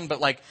cranking, but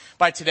like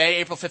by today,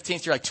 April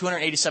 15th, you're like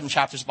 287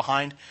 chapters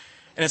behind.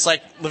 And it's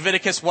like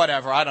Leviticus,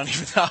 whatever, I don't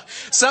even know.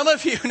 Some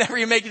of you never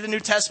even make it to the New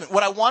Testament.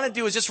 What I want to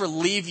do is just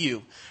relieve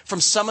you from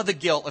some of the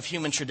guilt of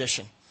human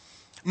tradition.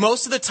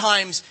 Most of the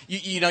times,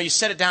 you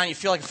set it down, you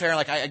feel like a failure,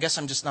 like, I guess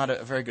I'm just not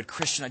a very good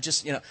Christian.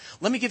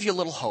 Let me give you a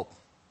little hope.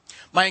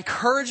 My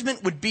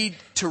encouragement would be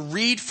to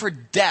read for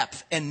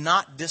depth and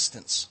not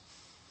distance.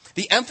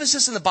 The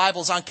emphasis in the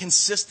Bible is on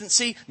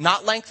consistency,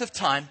 not length of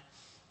time.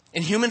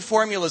 And human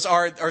formulas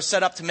are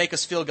set up to make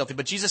us feel guilty.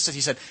 But Jesus said,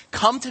 he said,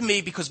 come to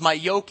me because my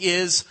yoke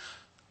is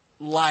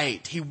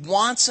light. He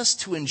wants us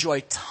to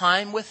enjoy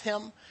time with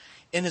him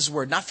in his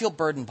word, not feel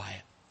burdened by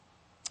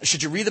it.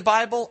 Should you read the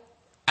Bible?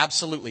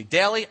 Absolutely.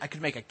 Daily, I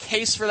could make a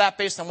case for that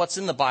based on what's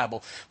in the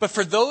Bible. But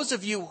for those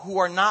of you who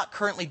are not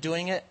currently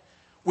doing it,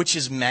 which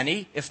is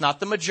many, if not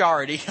the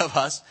majority of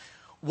us,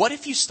 what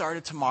if you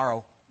started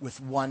tomorrow with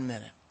 1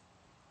 minute?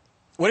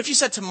 What if you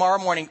said tomorrow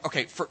morning,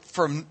 okay,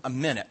 for a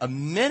minute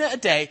a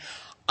day,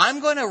 I'm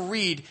going to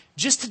read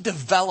just to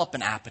develop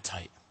an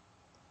appetite.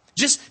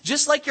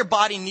 Just like your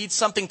body needs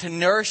something to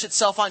nourish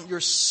itself on,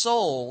 your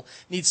soul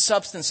needs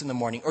substance in the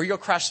morning, or you'll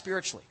crash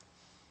spiritually.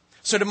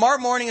 So tomorrow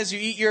morning as you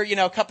eat your,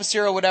 cup of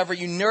cereal, whatever,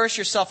 you nourish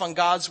yourself on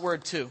God's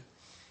word too.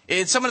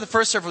 And someone at the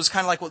first service was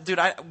kind of like, well, dude,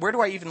 where do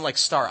I even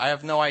start? I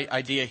have no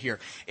idea here.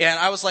 And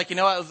I was like,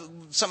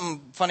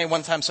 something funny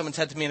one time someone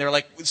said to me, and they were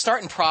like,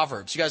 start in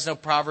Proverbs. You guys know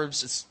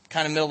Proverbs? It's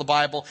kind of middle of the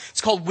Bible.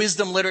 It's called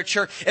wisdom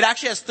literature. It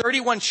actually has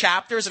 31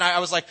 chapters. And I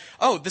was like,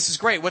 oh, this is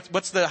great.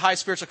 What's the high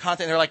spiritual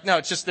content? And they're like, no,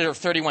 it's just there are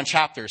 31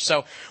 chapters.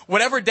 So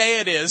whatever day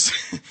it is,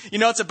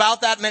 it's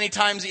about that many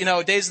times,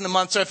 days in the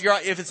month. So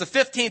if it's the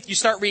 15th, you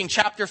start reading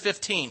chapter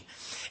 15.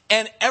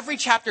 And every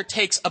chapter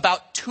takes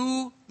about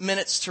 2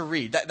 minutes to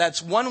read.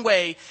 That's one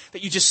way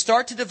that you just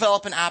start to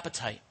develop an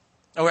appetite.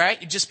 All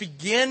right? You just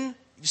begin,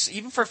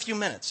 even for a few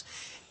minutes.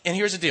 And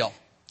here's the deal.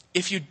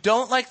 If you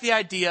don't like the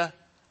idea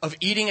of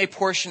eating a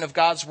portion of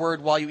God's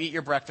word while you eat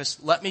your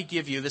breakfast, let me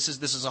give you, this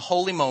is a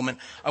holy moment.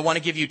 I want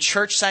to give you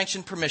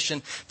church-sanctioned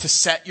permission to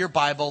set your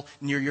Bible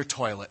near your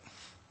toilet.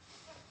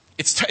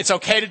 It's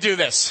okay to do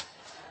this.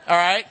 All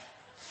right?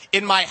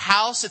 In my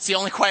house, it's the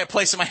only quiet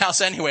place in my house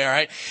anyway, all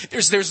right?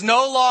 There's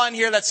no law in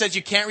here that says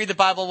you can't read the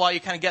Bible while you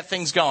kind of get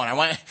things going. I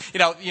want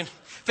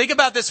think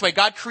about it this way.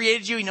 God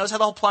created you. He knows how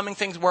the whole plumbing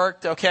things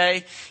worked,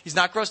 okay? He's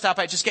not grossed out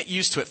by it. Just get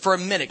used to it for a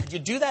minute. Could you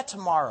do that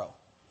tomorrow?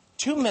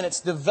 2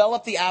 minutes,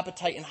 develop the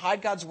appetite and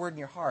hide God's word in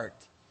your heart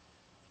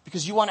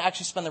because you want to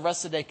actually spend the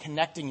rest of the day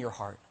connecting your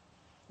heart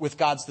with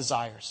God's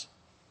desires.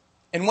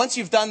 And once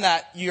you've done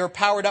that, you're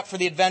powered up for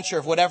the adventure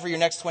of whatever your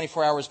next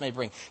 24 hours may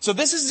bring. So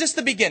this is just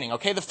the beginning,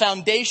 okay? The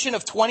foundation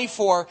of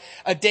 24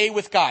 a day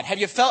with God. How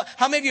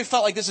many of you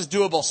felt like this is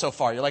doable so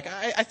far? You're like,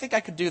 I think I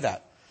could do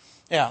that.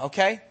 Yeah,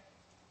 okay?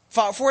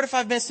 4 to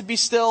 5 minutes to be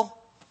still.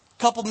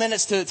 A couple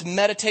minutes to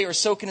meditate or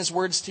soak in his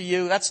words to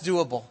you. That's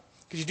doable.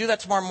 Could you do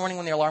that tomorrow morning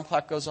when the alarm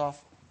clock goes off?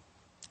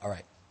 All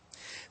right.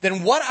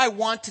 Then what I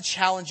want to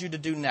challenge you to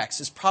do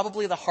next is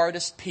probably the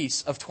hardest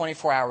piece of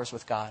 24 hours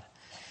with God.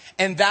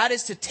 And that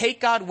is to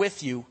take God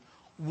with you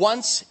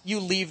once you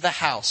leave the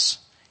house.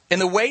 And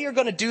the way you're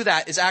going to do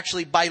that is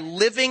actually by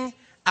living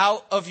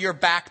out of your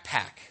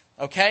backpack.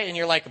 Okay? And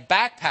you're like,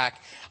 backpack?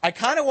 I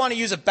kind of want to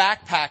use a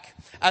backpack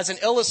as an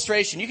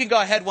illustration. You can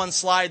go ahead one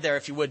slide there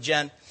if you would,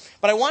 Jen.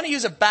 But I want to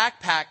use a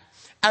backpack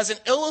as an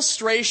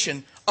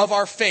illustration of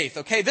our faith.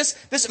 Okay?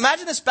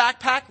 Imagine this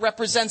backpack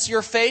represents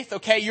your faith.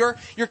 Okay? Your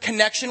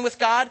connection with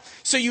God.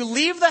 So you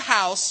leave the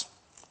house.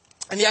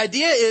 And the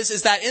idea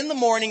is that in the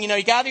morning,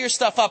 you gather your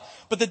stuff up,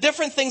 but the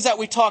different things that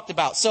we talked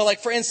about. So like,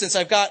 for instance,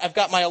 I've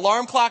got my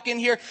alarm clock in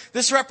here.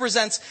 This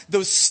represents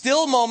those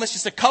still moments,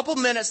 just a couple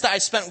minutes that I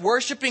spent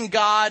worshiping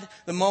God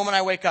the moment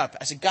I wake up.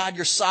 I said, God,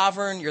 you're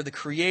sovereign. You're the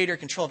creator,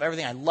 control of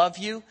everything. I love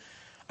you.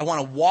 I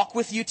want to walk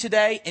with you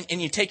today.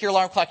 And you take your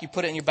alarm clock, you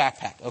put it in your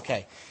backpack.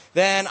 Okay.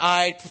 Then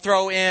I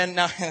throw in,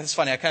 now it's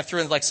funny, I kind of threw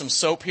in like some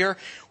soap here,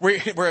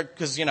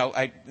 because, in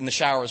the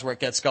shower is where it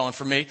gets going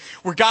for me,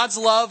 where God's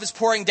love is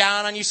pouring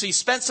down on you. So you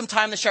spent some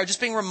time in the shower just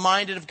being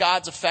reminded of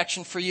God's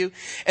affection for you.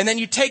 And then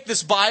you take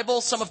this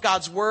Bible, some of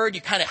God's word,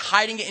 you're kind of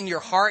hiding it in your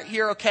heart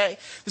here, okay?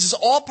 This is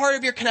all part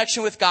of your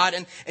connection with God,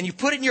 and you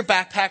put it in your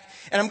backpack.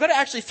 And I'm going to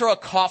actually throw a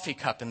coffee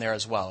cup in there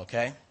as well,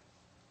 okay?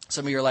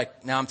 Some of you are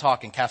like, now I'm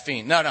talking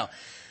caffeine. No.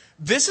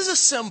 This is a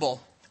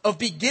symbol of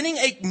beginning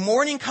a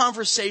morning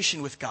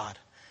conversation with God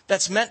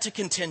that's meant to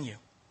continue.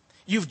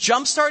 You've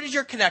jump-started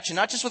your connection,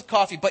 not just with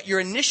coffee, but you're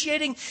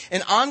initiating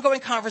an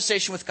ongoing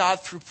conversation with God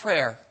through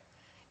prayer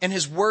and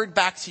his word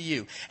back to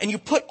you. And you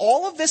put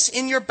all of this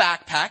in your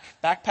backpack.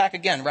 Backpack,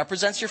 again,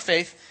 represents your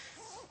faith.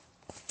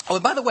 Oh,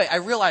 and by the way, I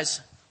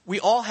realize we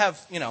all have,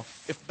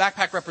 if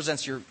backpack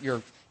represents your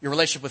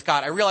relationship with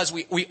God, I realize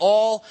we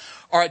all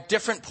are at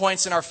different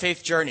points in our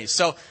faith journeys.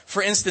 So,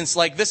 for instance,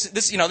 like this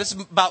is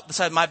about the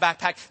size of my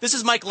backpack. This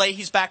is Mike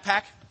Leahy's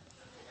backpack.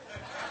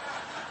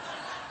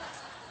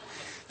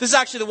 This is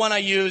actually the one I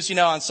use,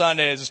 on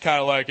Sundays. It's kind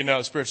of like,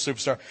 spiritual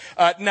superstar.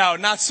 No,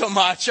 not so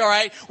much, all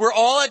right? We're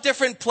all at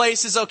different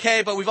places,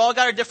 okay? But we've all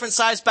got our different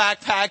size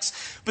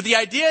backpacks. But the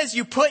idea is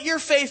you put your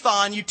faith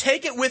on, you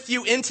take it with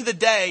you into the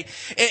day,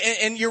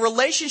 and your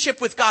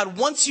relationship with God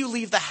once you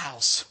leave the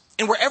house.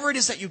 And wherever it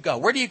is that you go.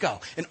 Where do you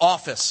go? An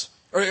office.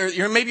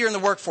 Or maybe you're in the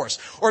workforce.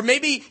 Or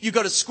maybe you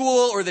go to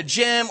school or the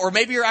gym. Or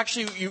maybe you're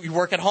actually, you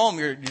work at home.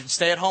 You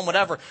stay at home,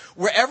 whatever.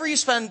 Wherever you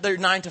spend the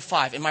 9 to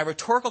 5. And my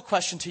rhetorical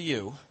question to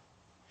you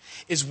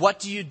is, what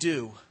do you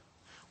do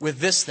with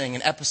this thing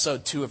in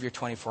episode 2 of your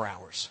 24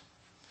 hours?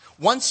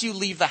 Once you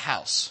leave the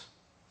house,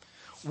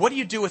 what do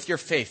you do with your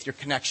faith, your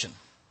connection?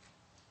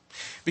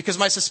 Because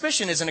my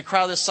suspicion is in a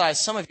crowd this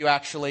size, some of you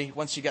actually,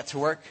 once you get to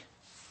work,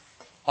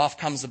 off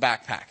comes the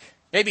backpack.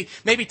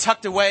 Maybe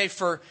tucked away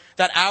for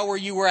that hour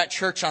you were at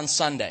church on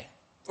Sunday.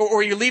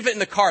 Or you leave it in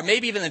the car,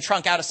 maybe even in the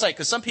trunk out of sight.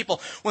 Because some people,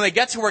 when they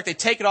get to work, they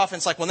take it off and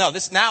it's like, well, no,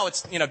 now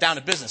it's down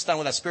to business, done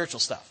with that spiritual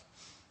stuff.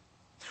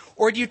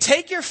 Or do you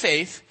take your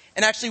faith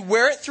and actually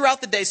wear it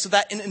throughout the day so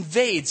that it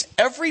invades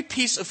every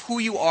piece of who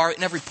you are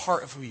and every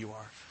part of who you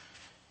are?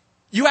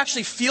 You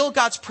actually feel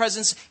God's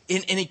presence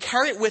and He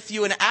carry it with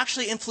you, and it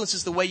actually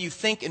influences the way you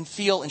think and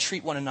feel and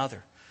treat one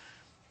another.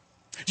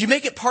 Do you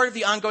make it part of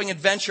the ongoing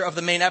adventure of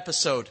the main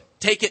episode?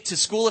 Take it to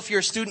school if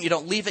you're a student. You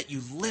don't leave it,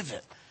 you live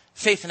it.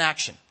 Faith in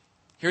action.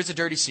 Here's a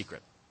dirty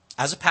secret.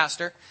 As a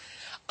pastor,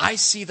 I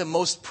see the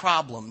most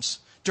problems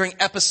during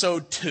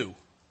episode 2.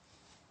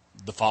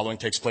 The following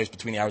takes place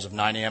between the hours of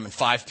 9 a.m. and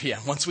 5 p.m.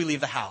 once we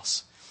leave the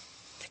house.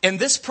 And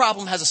this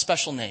problem has a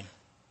special name.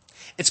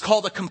 It's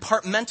called a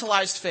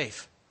compartmentalized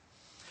faith.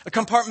 A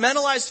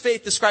compartmentalized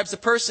faith describes a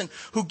person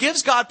who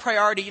gives God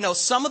priority,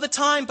 some of the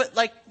time, but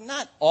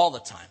not all the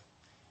time.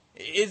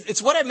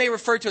 It's what I may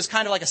refer to as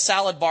kind of like a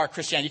salad bar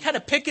Christianity. You kind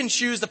of pick and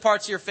choose the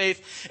parts of your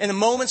faith in the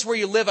moments where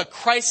you live a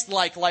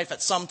Christ-like life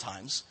at some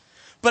times.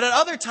 But at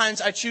other times,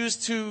 I choose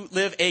to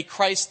live a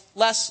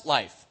Christ-less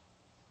life.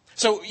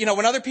 So,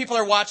 when other people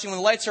are watching, when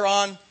the lights are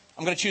on,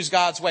 I'm going to choose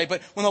God's way.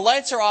 But when the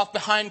lights are off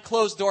behind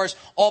closed doors,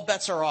 all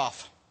bets are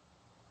off.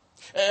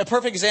 A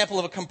perfect example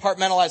of a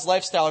compartmentalized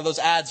lifestyle are those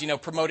ads,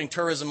 promoting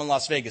tourism in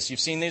Las Vegas. You've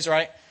seen these,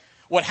 right?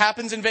 What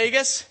happens in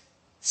Vegas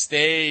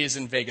stays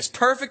in Vegas.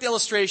 Perfect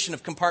illustration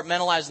of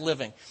compartmentalized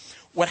living.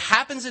 What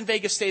happens in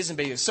Vegas stays in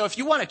Vegas. So if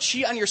you want to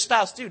cheat on your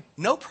spouse, dude,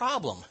 no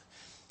problem.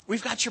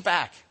 We've got your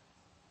back.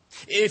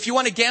 If you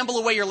want to gamble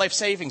away your life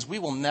savings, we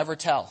will never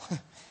tell.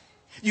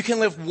 You can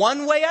live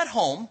one way at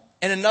home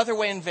and another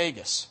way in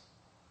Vegas.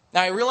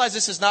 Now, I realize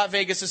this is not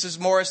Vegas. This is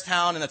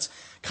Morristown, and it's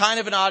kind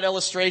of an odd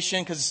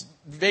illustration because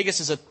Vegas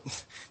is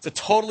it's a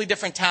totally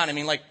different town. I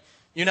mean,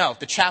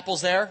 the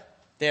chapels there,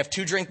 they have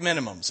 2 drink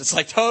minimums.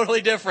 It's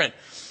totally different.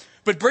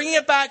 But bringing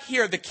it back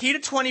here, the key to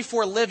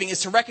 24 living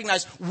is to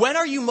recognize, when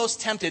are you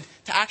most tempted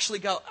to actually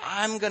go,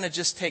 I'm going to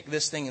just take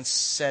this thing and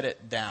set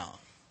it down.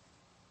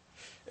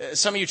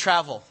 Some of you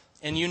travel,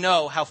 and you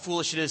know how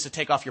foolish it is to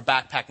take off your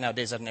backpack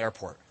nowadays at an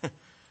airport.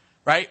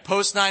 Right?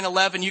 Post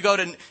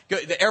 9/11,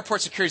 the airport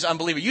security is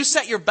unbelievable. You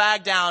set your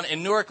bag down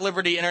in Newark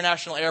Liberty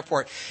International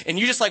Airport, and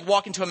you just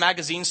walk into a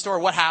magazine store.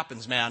 What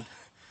happens, man?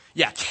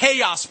 Yeah,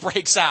 chaos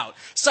breaks out.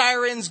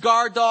 Sirens,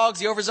 guard dogs,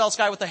 the overzealous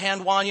guy with the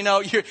hand wand. You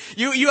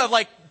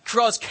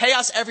have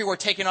chaos everywhere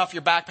taking off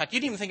your backpack.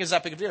 You didn't even think it was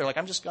that big of a deal.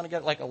 I'm just going to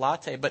get a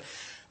latte. But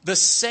the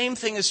same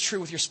thing is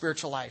true with your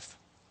spiritual life.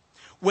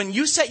 When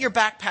you set your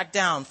backpack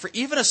down for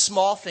even a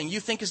small thing you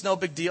think is no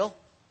big deal,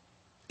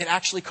 it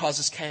actually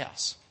causes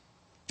chaos.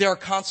 There are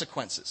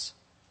consequences.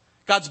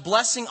 God's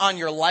blessing on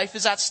your life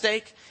is at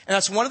stake. And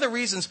that's one of the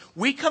reasons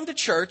we come to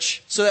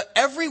church, so that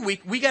every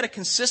week we get a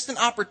consistent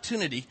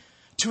opportunity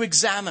to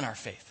examine our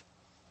faith.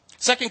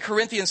 2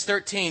 Corinthians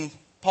 13,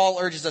 Paul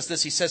urges us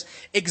this. He says,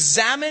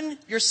 examine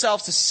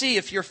yourselves to see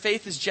if your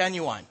faith is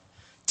genuine.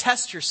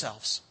 Test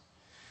yourselves.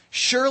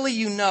 Surely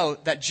you know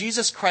that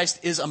Jesus Christ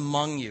is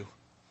among you.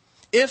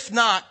 If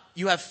not,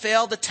 you have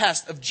failed the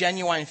test of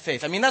genuine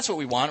faith. I mean, that's what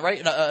we want, right?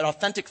 An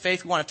authentic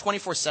faith. We want a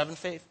 24/7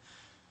 faith.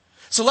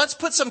 So let's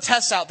put some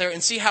tests out there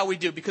and see how we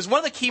do. Because one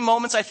of the key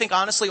moments I think,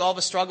 honestly, all of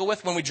us struggle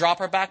with when we drop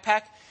our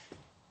backpack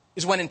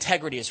is when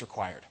integrity is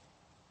required.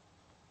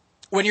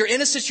 When you're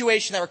in a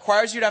situation that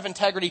requires you to have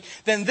integrity,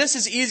 then this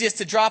is easiest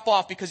to drop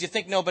off because you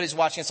think nobody's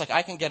watching. It's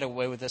I can get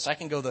away with this. I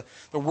can go the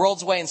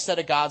world's way instead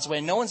of God's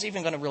way. No one's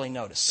even going to really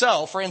notice.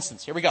 So, for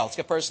instance, here we go. Let's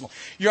get personal.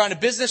 You're on a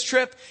business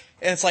trip,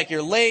 and it's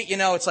you're late.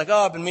 It's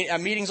I've been at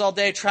meetings all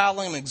day,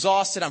 traveling. I'm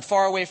exhausted. I'm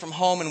far away from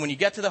home. And when you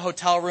get to the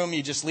hotel room,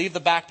 you just leave the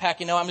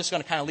backpack. I'm just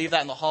going to kind of leave that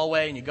in the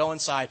hallway. And you go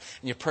inside,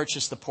 and you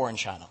purchase the porn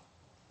channel.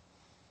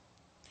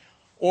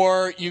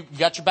 Or you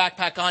got your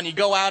backpack on, you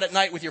go out at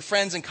night with your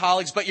friends and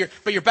colleagues, but your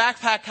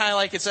backpack kind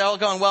of it's all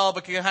going well,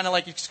 but you kind of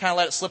you just kind of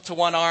let it slip to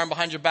one arm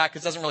behind your back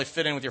because it doesn't really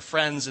fit in with your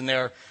friends and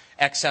their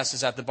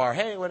excesses at the bar.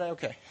 Hey,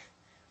 okay.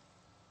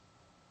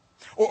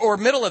 Or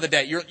middle of the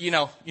day, you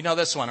know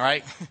this one,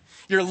 right?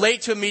 You're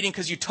late to a meeting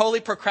because you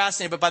totally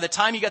procrastinated, but by the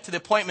time you get to the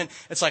appointment,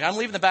 it's I'm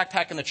leaving the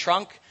backpack in the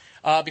trunk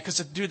because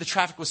the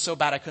traffic was so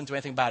bad I couldn't do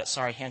anything about it.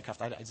 Sorry,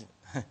 handcuffed.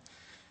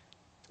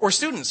 Or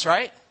students,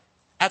 right?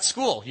 At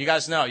school, you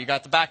guys know, you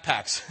got the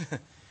backpacks.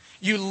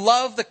 You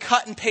love the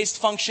cut and paste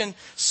function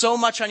so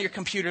much on your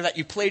computer that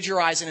you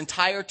plagiarize an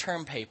entire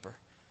term paper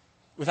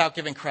without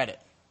giving credit.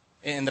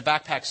 And the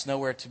backpack's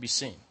nowhere to be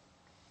seen.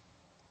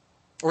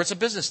 Or it's a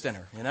business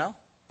dinner,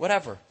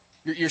 whatever.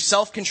 Your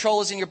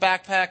self-control is in your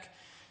backpack.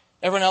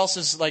 Everyone else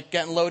is like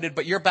getting loaded,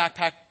 but your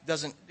backpack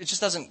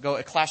doesn't go,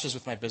 it clashes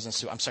with my business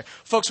suit. I'm sorry.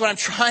 Folks, what I'm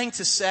trying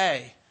to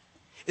say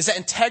is that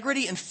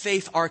integrity and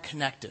faith are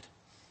connected.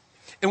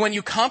 And when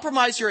you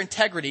compromise your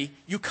integrity,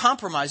 you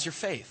compromise your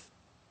faith.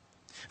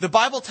 The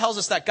Bible tells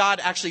us that God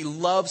actually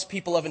loves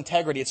people of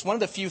integrity. It's one of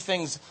the few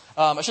things,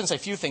 I shouldn't say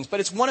few things, but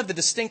it's one of the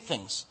distinct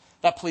things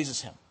that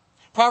pleases him.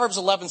 Proverbs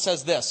 11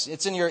 says this.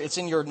 It's in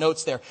your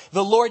notes there.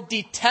 The Lord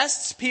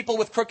detests people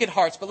with crooked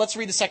hearts, but let's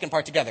read the second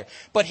part together.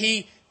 But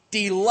he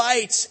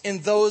delights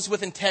in those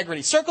with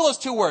integrity. Circle those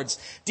two words.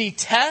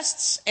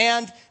 Detests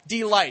and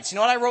delights. You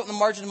know what I wrote in the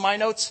margin of my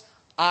notes?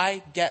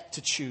 I get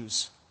to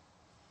choose.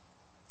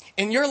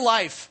 In your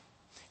life,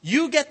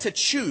 you get to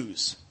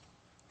choose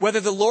whether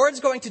the Lord's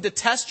going to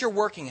detest your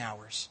working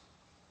hours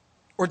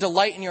or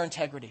delight in your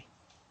integrity.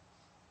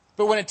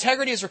 But when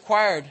integrity is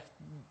required,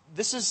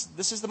 this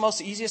is the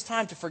most easiest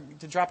time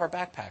to drop our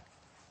backpack.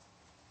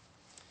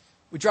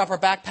 We drop our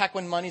backpack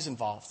when money's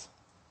involved.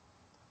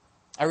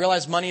 I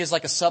realize money is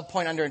like a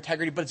sub-point under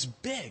integrity, but it's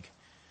big.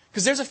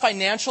 Because there's a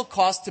financial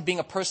cost to being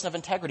a person of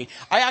integrity.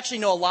 I actually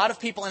know a lot of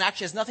people, and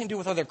actually has nothing to do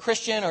with whether they're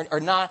Christian or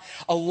not,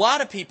 a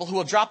lot of people who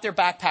will drop their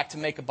backpack to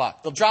make a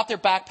buck. They'll drop their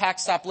backpack,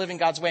 stop living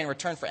God's way in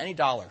return for any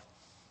dollar.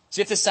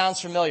 See if this sounds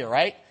familiar,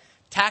 right?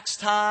 Tax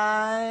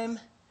time,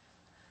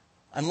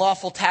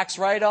 unlawful tax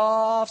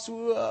write-offs,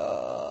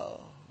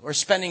 whoa. Or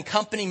spending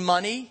company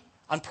money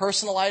on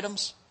personal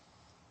items.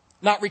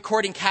 Not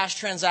recording cash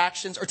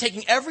transactions, or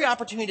taking every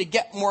opportunity to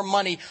get more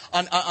money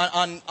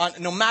on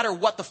no matter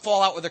what the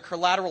fallout or the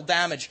collateral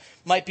damage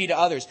might be to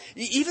others.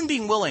 Even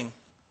being willing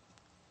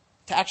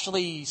to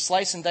actually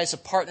slice and dice a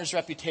partner's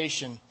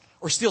reputation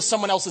or steal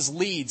someone else's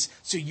leads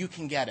so you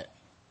can get it.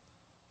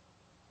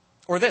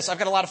 Or this, I've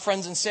got a lot of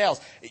friends in sales.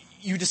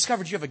 You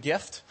discovered you have a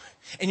gift,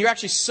 and you're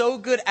actually so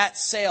good at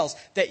sales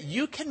that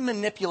you can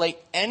manipulate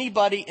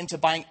anybody into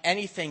buying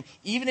anything,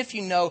 even if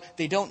you know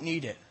they don't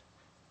need it.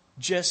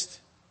 Just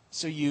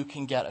so you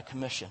can get a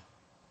commission.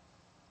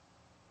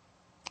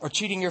 Or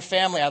cheating your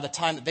family out of the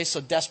time that they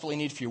so desperately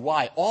need for you.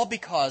 Why? All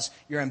because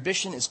your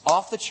ambition is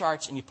off the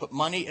charts and you put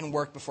money and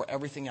work before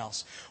everything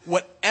else.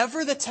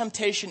 Whatever the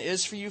temptation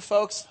is for you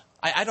folks,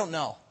 I don't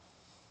know.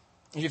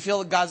 If you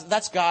feel that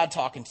that's God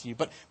talking to you.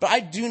 But I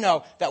do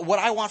know that what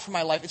I want for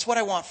my life, it's what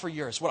I want for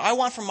yours. What I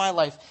want for my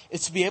life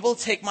is to be able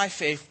to take my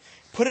faith,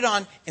 put it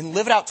on, and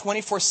live it out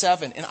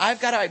 24/7. And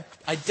I've got to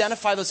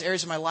identify those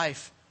areas of my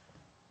life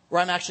where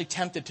I'm actually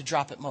tempted to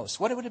drop it most.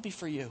 What would it be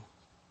for you?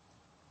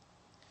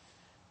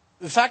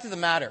 The fact of the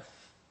matter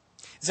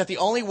is that the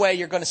only way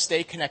you're going to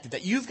stay connected,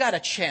 that you've got a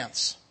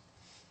chance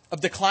of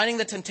declining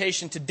the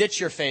temptation to ditch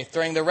your faith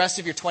during the rest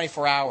of your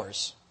 24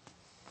 hours,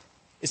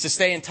 is to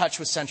stay in touch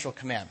with Central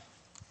Command.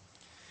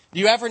 Do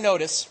you ever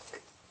notice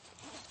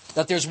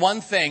that there's one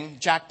thing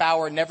Jack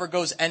Bauer never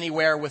goes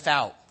anywhere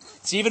without?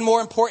 It's even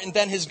more important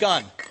than his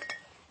gun.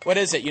 What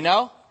is it, you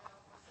know?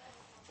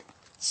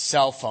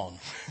 Cell phone.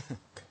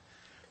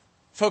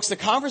 Folks, the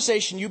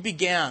conversation you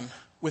began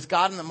with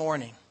God in the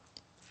morning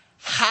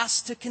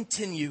has to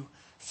continue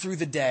through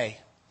the day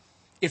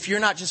if you're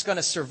not just going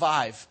to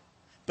survive,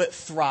 but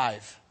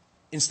thrive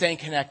in staying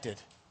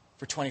connected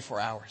for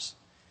 24 hours.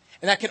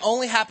 And that can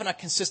only happen on a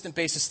consistent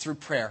basis through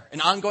prayer,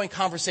 an ongoing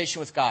conversation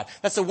with God.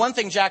 That's the one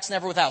thing Jack's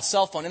never without,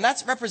 cell phone. And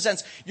that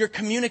represents your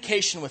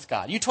communication with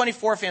God. You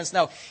 24 fans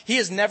know he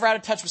is never out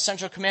of touch with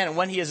Central Command. And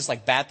when he is, it's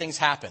like bad things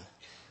happen.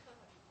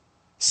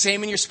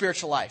 Same in your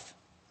spiritual life.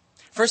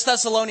 1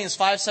 Thessalonians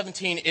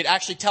 5:17, it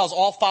actually tells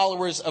all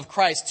followers of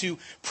Christ to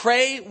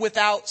pray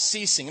without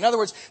ceasing. In other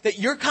words, that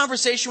your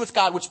conversation with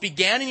God, which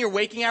began in your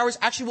waking hours,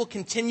 actually will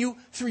continue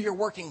through your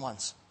working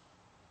ones.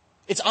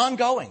 It's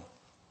ongoing.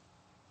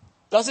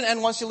 Doesn't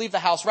end once you leave the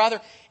house. Rather,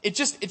 it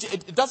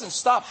doesn't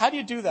stop. How do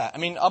you do that? I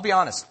mean, I'll be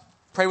honest.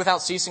 Pray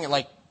without ceasing,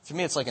 to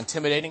me, it's like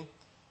intimidating.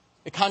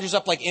 It conjures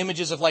up like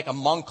images of like a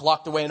monk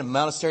locked away in a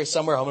monastery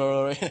somewhere.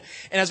 And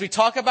as we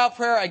talk about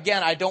prayer,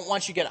 again, I don't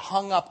want you to get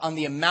hung up on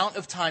the amount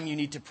of time you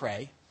need to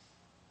pray.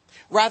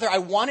 Rather, I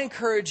want to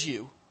encourage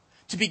you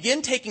to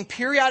begin taking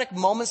periodic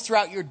moments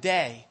throughout your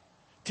day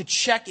to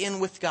check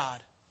in with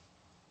God.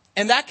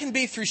 And that can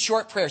be through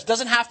short prayers. It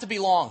doesn't have to be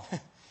long.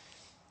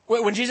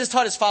 When Jesus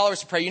taught his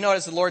followers to pray, you know it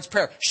as the Lord's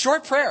Prayer.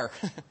 Short prayer.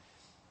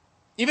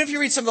 Even if you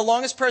read some of the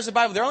longest prayers of the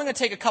Bible, they're only going to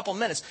take a couple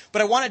minutes.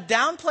 But I want to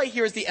downplay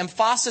here is the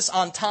emphasis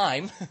on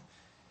time.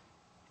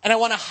 And I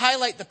want to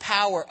highlight the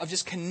power of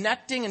just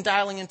connecting and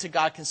dialing into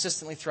God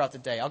consistently throughout the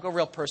day. I'll go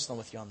real personal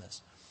with you on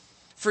this.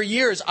 For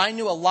years, I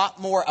knew a lot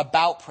more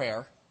about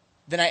prayer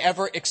than I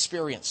ever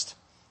experienced.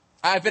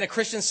 I've been a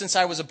Christian since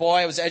I was a boy.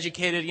 I was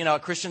educated,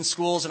 at Christian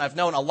schools, and I've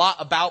known a lot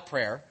about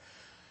prayer.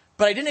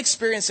 But I didn't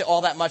experience it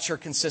all that much or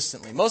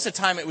consistently. Most of the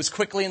time, it was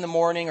quickly in the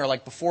morning or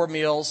like before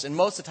meals. And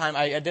most of the time,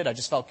 I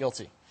just felt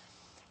guilty.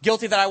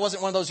 Guilty that I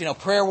wasn't one of those,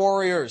 prayer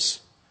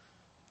warriors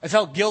I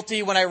felt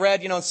guilty when I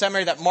read, in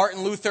seminary that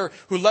Martin Luther,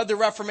 who led the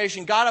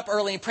Reformation, got up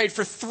early and prayed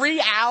for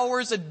 3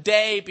 hours a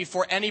day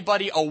before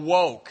anybody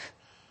awoke.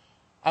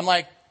 I'm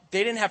like,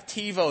 they didn't have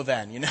TiVo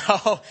then,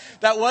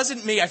 That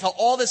wasn't me. I felt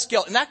all this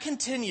guilt. And that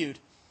continued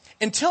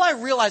until I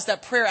realized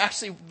that prayer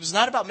actually was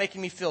not about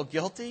making me feel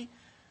guilty,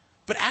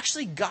 but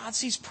actually God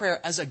sees prayer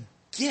as a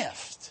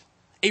gift,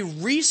 a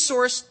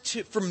resource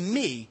for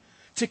me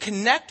to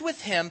connect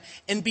with Him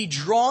and be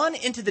drawn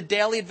into the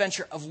daily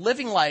adventure of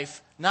living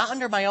life, not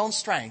under my own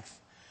strength,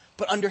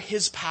 but under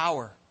His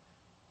power.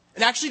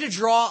 And actually to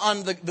draw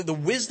on the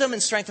wisdom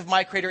and strength of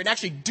my Creator and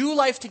actually do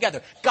life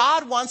together.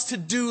 God wants to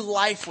do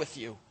life with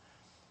you.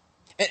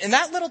 And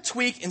that little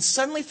tweak, and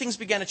suddenly things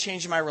began to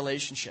change in my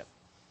relationship.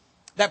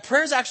 That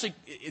prayer is actually,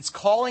 it's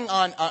calling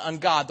on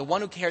God, the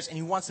one who cares, and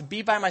He wants to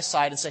be by my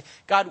side and say,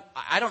 God,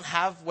 I don't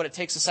have what it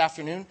takes this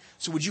afternoon,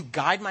 so would you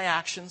guide my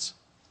actions?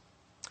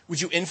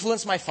 Would you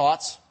influence my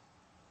thoughts?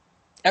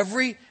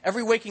 Every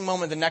waking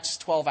moment the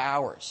next 12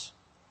 hours.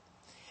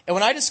 And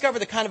when I discovered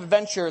the kind of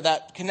adventure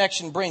that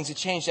connection brings, it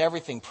changed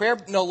everything. Prayer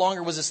no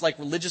longer was this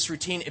religious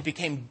routine. It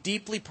became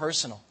deeply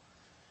personal.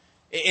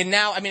 And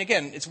now,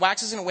 again, it's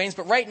waxes and wanes,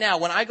 but right now,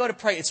 when I go to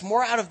pray, it's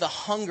more out of the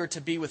hunger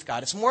to be with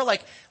God. It's more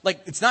like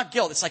it's not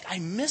guilt. It's like, I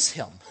miss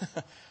Him.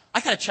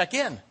 I got to check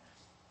in.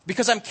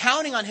 Because I'm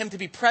counting on Him to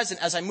be present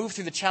as I move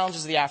through the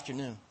challenges of the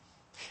afternoon.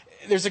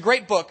 There's a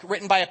great book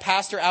written by a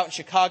pastor out in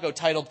Chicago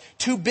titled,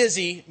 Too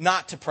Busy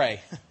Not to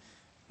Pray.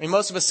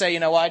 Most of us say,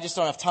 I just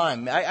don't have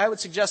time. I would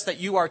suggest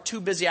that you are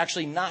too busy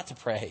actually not to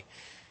pray.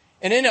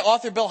 And in it,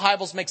 author Bill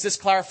Hybels makes this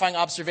clarifying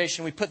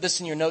observation. We put this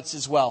in your notes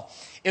as well.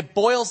 It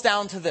boils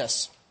down to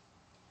this.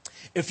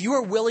 If you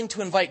are willing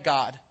to invite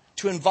God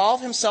to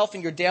involve Himself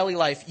in your daily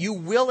life, you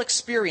will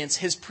experience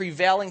His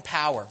prevailing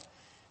power.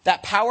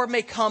 That power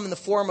may come in the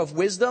form of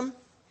wisdom,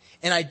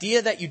 an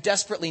idea that you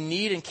desperately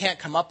need and can't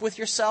come up with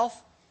yourself.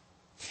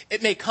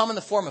 It may come in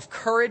the form of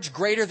courage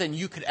greater than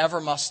you could ever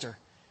muster.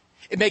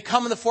 It may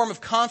come in the form of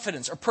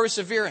confidence or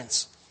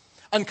perseverance,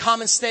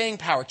 uncommon staying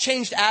power,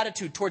 changed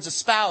attitude towards a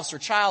spouse or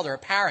child or a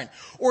parent,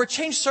 or a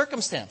changed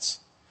circumstance,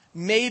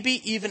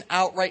 maybe even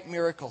outright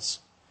miracles.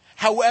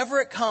 However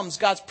it comes,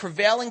 God's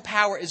prevailing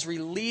power is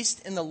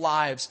released in the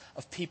lives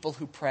of people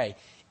who pray.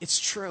 It's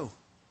true.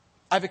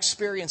 I've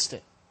experienced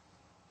it.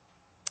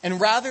 And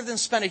rather than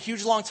spend a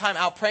huge long time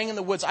out praying in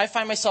the woods, I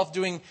find myself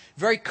doing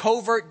very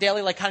covert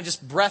daily, kind of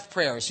just breath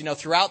prayers,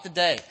 throughout the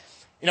day.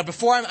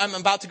 Before I'm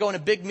about to go in a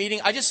big meeting,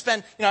 I just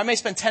spend, I may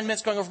spend 10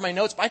 minutes going over my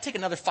notes, but I take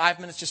another 5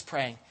 minutes just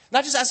praying.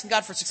 Not just asking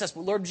God for success,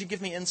 but Lord, would you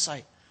give me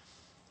insight?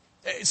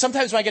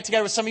 Sometimes when I get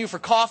together with some of you for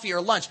coffee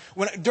or lunch,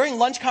 during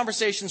lunch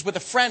conversations with a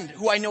friend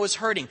who I know is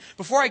hurting,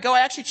 before I go, I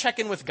actually check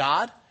in with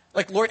God.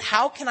 Lord,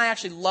 how can I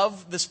actually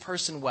love this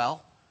person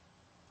well?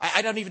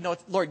 I don't even know.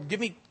 Lord, give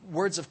me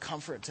words of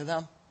comfort to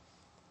them.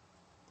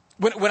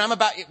 When I'm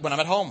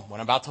at home, when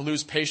I'm about to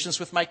lose patience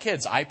with my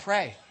kids, I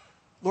pray.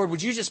 Lord,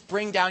 would you just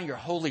bring down your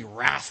holy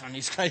wrath on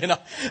these guys,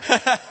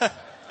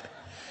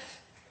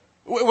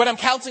 When I'm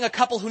counseling a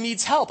couple who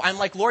needs help, I'm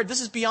like, Lord,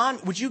 this is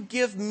beyond, would you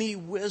give me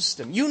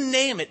wisdom? You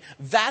name it.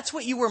 That's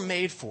what you were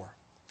made for.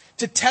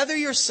 To tether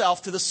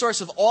yourself to the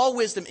source of all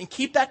wisdom and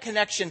keep that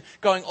connection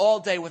going all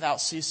day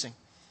without ceasing.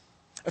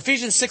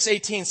 Ephesians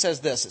 6:18 says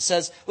this. It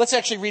says, let's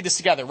actually read this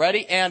together.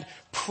 Ready? And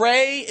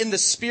pray in the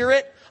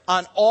Spirit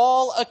on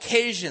all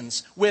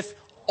occasions with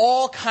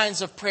all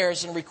kinds of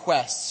prayers and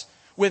requests.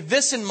 With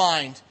this in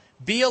mind,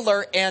 be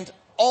alert and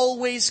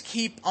always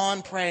keep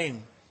on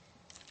praying.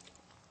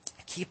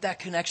 Keep that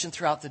connection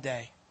throughout the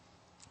day.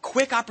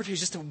 Quick opportunities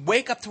just to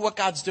wake up to what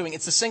God's doing.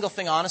 It's the single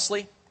thing,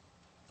 honestly,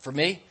 for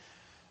me,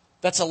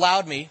 that's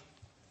allowed me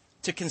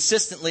to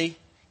consistently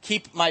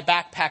keep my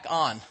backpack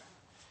on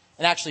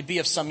and actually be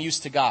of some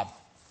use to God.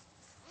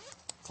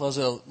 Close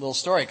with a little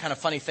story. A kind of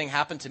funny thing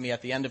happened to me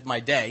at the end of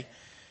my day,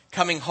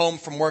 coming home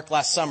from work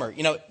last summer.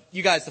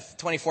 You guys, the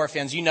 24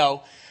 fans,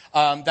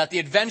 that the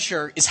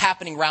adventure is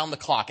happening round the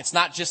clock. It's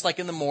not just like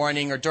in the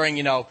morning or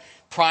during,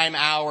 prime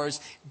hours,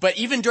 but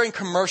even during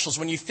commercials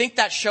when you think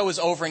that show is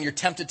over and you're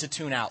tempted to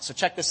tune out. So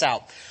check this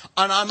out.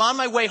 And I'm on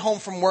my way home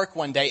from work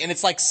one day, and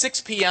it's like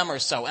 6 p.m. or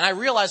so, and I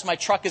realize my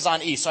truck is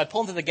on E, so I pull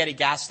into the Getty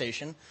gas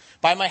station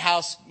by my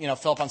house,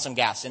 fill up on some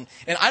gas. And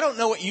I don't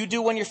know what you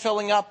do when you're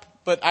filling up,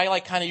 but I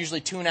kind of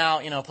usually tune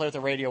out, play with the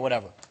radio,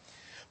 whatever.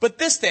 But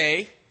this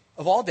day,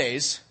 of all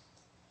days,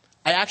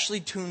 I actually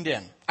tuned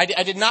in.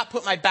 I did not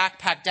put my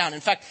backpack down.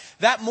 In fact,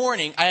 that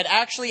morning, I had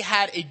actually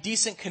had a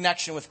decent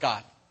connection with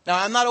God. Now,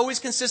 I'm not always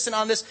consistent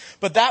on this,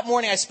 but that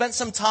morning I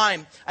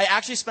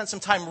actually spent some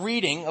time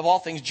reading, of all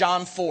things,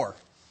 John 4,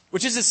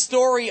 which is a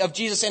story of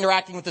Jesus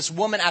interacting with this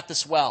woman at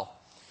this well.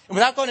 And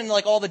without going into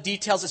all the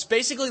details, it's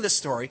basically the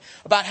story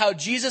about how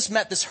Jesus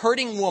met this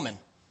hurting woman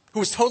who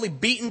was totally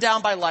beaten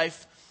down by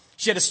life.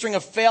 She had a string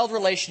of failed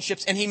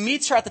relationships, and he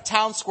meets her at the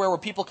town square where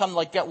people come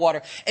to get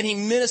water, and he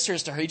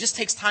ministers to her. He just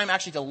takes time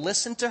actually to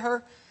listen to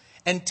her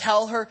and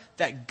tell her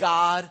that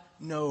God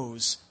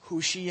knows who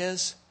she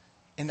is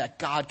and that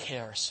God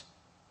cares.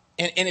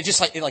 And it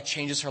just it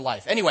changes her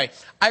life. Anyway,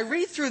 I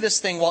read through this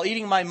thing while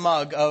eating my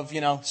mug of,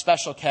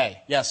 Special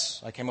K.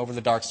 Yes, I came over the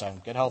dark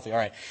side. Get healthy. All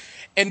right.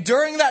 And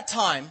during that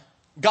time,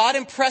 God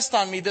impressed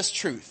on me this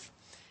truth.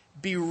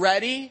 Be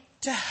ready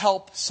to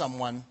help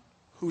someone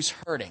who's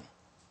hurting.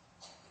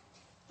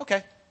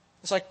 Okay.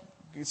 It's like,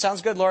 it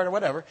sounds good, Lord, or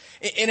whatever.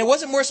 And it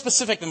wasn't more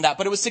specific than that,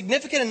 but it was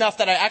significant enough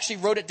that I actually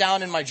wrote it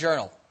down in my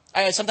journal.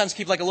 I sometimes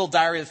keep a little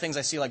diary of the things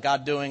I see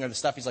God doing or the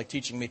stuff he's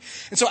teaching me.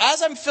 And so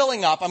as I'm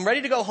filling up, I'm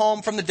ready to go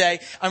home from the day.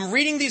 I'm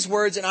reading these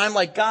words and I'm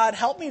like, God,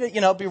 help me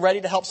to, be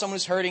ready to help someone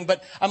who's hurting.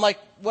 But I'm like,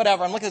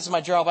 whatever. I'm looking at this in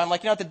my journal. But I'm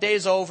like, the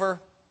day's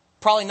over.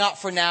 Probably not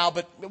for now,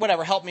 but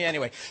whatever. Help me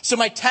anyway. So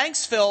my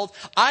tank's filled.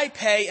 I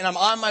pay and I'm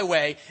on my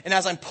way. And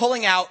as I'm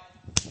pulling out,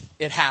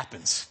 it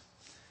happens.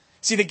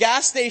 See, the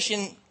gas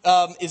station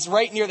is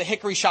right near the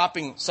Hickory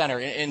Shopping Center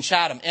in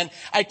Chatham. And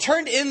I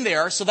turned in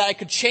there so that I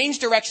could change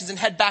directions and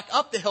head back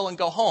up the hill and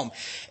go home.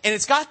 And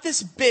it's got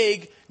this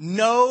big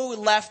no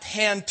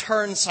left-hand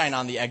turn sign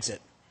on the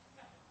exit.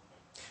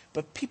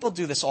 But people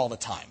do this all the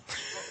time.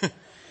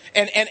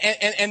 And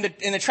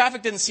the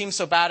traffic didn't seem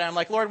so bad. And I'm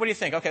like, Lord, what do you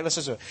think? Okay, let's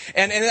just do it.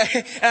 And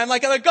I'm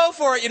like, go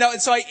for it,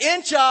 And so I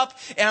inch up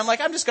and I'm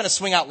like, I'm just going to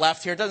swing out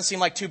left here. It doesn't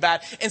seem too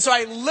bad. And so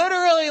I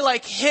literally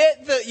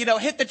hit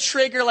the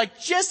trigger,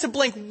 just to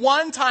blink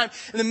one time.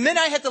 And the minute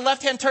I hit the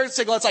left-hand turn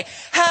signal, it's hey!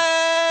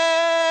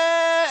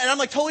 And I'm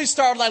totally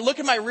startled. I look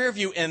in my rear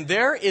view and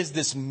there is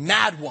this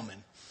mad woman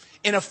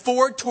in a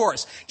Ford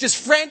Taurus, just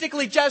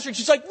frantically gesturing.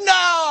 She's like,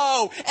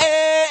 no!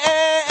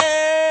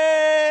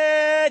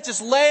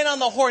 Just laying on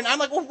the horn. I'm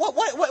like, well,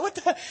 what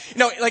the?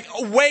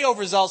 Way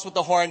overzealous with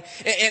the horn.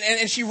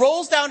 And she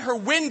rolls down her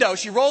window.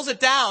 She rolls it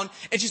down.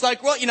 And she's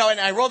like, well, and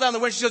I roll down the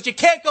window. She goes, you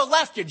can't go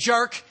left, you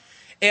jerk.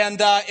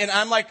 And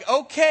I'm like,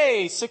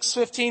 okay,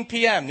 6:15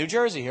 p.m., New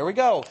Jersey, here we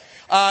go.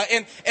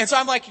 And so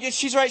I'm like, yeah,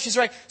 she's right.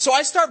 So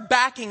I start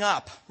backing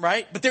up,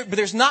 right? But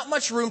there's not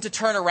much room to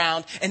turn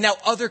around, and now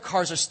other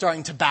cars are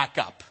starting to back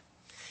up.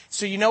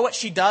 So you know what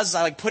she does is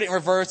I put it in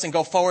reverse and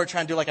go forward,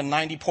 try and do a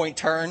 90-point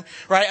turn,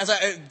 right?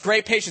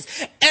 Great patience.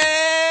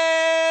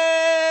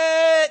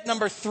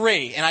 Number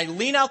 3, and I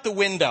lean out the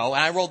window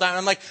and I roll down. And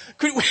I'm like,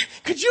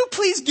 could you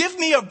please give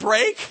me a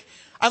break?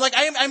 I'm like,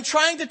 I'm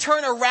trying to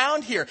turn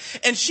around here.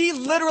 And she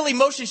literally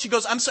motions. She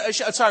goes, I'm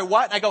sorry,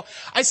 what? And I go,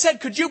 I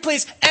said, could you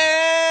please?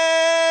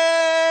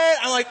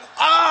 I'm like,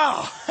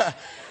 oh.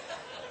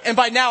 And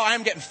by now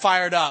I'm getting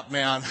fired up,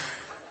 man.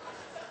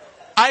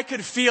 I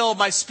could feel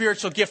my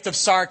spiritual gift of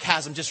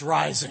sarcasm just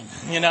rising,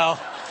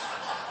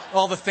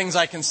 all the things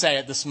I can say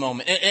at this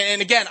moment.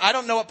 And again, I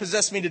don't know what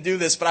possessed me to do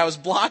this, but I was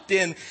blocked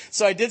in.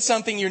 So I did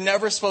something you're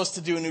never supposed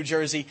to do in New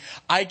Jersey.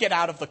 I get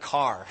out of the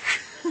car.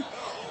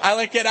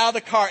 I get out of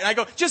the car and I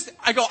go,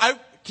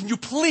 can you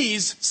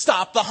please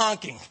stop the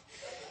honking?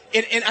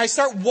 And I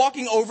start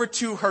walking over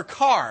to her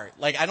car.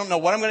 I don't know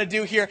what I'm going to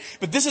do here,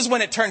 but this is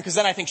when it turned, because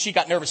then I think she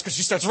got nervous because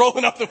she starts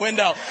rolling up the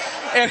window.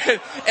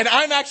 And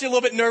I'm actually a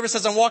little bit nervous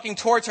as I'm walking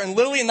towards her. And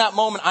literally in that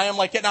moment, I am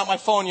getting out my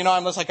phone.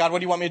 I'm just like, God, what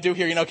do you want me to do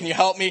here? Can you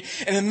help me?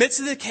 In the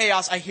midst of the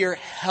chaos, I hear,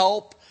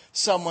 help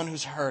someone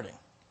who's hurting.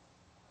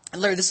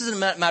 And Larry, this is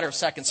a matter of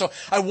seconds. So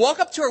I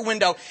walk up to her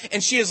window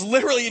and she is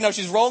literally,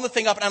 she's rolling the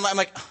thing up and I'm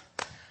like,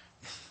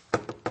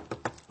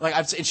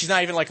 and she's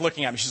not even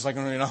looking at me. She's and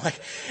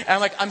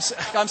I'm like,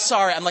 I'm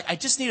sorry. I'm like, I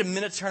just need a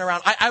minute to turn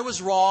around. I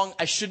was wrong.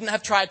 I shouldn't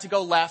have tried to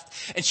go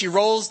left. And she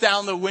rolls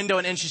down the window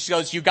and she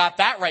goes, you got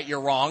that right.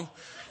 You're wrong.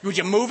 Would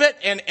you move it?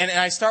 And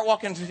I start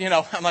walking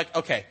to, I'm like,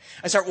 okay.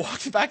 I start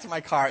walking back to my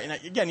car. And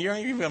again, you're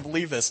not even going to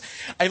believe this.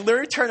 I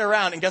literally turn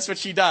around and guess what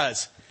she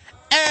does?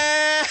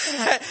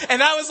 And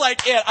that was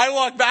it. I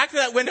walk back to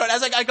that window and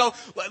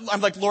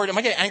I'm like, Lord, am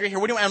I getting angry here?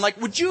 What do you want? I'm like,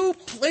 would you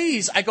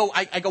please? I go,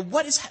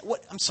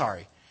 what? I'm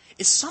sorry.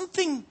 Is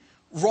something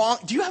wrong?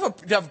 Do you have a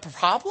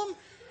problem?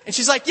 And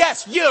she's like,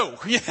 yes, you.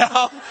 She's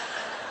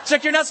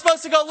like, you're not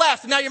supposed to go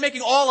left. And now you're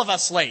making all of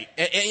us late.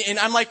 And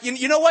I'm like,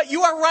 you know what?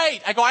 You are right.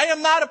 I go, I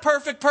am not a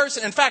perfect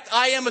person. In fact,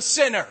 I am a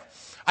sinner.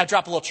 I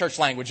drop a little church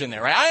language in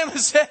there, right? I am a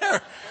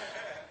sinner.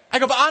 I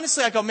go, but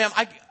honestly, ma'am,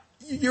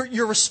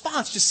 your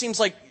response just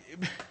seems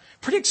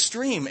pretty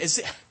extreme. Is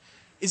there?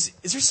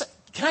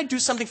 Can I do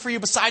something for you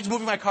besides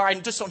moving my car? I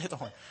just don't hit the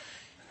horn.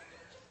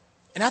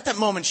 And at that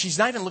moment, she's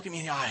not even looking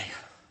me in the eye.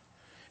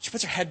 She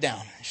puts her head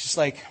down. She's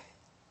like,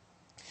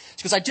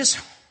 she goes,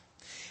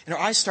 and her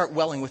eyes start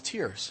welling with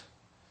tears.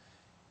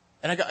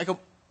 And I go,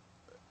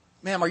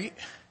 ma'am, are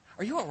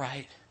you all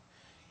right?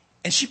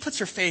 And she puts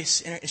her face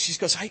in and she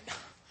goes, I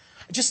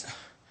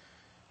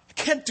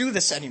can't do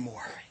this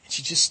anymore. And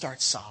she just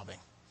starts sobbing.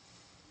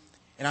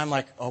 And I'm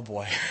like, oh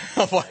boy,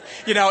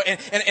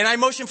 and I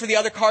motion for the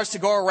other cars to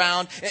go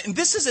around. And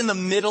this is in the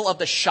middle of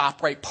the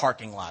ShopRite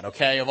parking lot,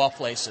 okay, of all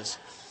places.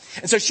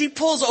 And so she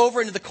pulls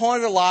over into the corner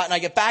of the lot, and I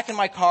get back in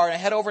my car, and I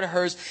head over to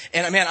hers,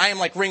 and man, I am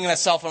like ringing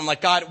myself, and I'm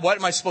like, God, what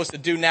am I supposed to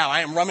do now?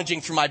 I am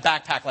rummaging through my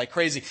backpack like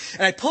crazy.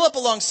 And I pull up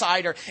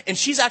alongside her, and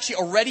she's actually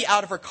already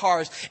out of her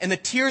cars, and the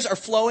tears are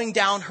flowing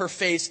down her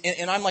face,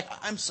 and I'm like,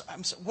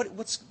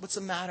 what's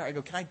the matter? I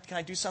go, can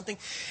I do something?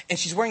 And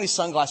she's wearing these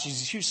sunglasses,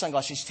 these huge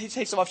sunglasses. She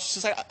takes them off.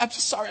 She's like, I'm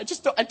just sorry. I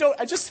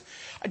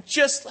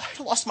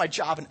lost my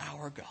job an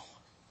hour ago.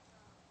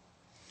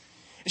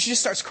 And she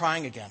just starts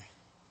crying again.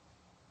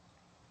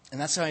 And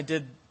that's how I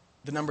did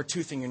the number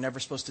 2 thing you're never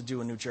supposed to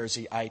do in New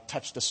Jersey. I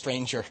touched a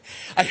stranger.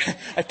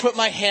 I put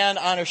my hand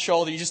on her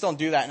shoulder. You just don't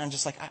do that. And I'm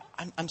just like,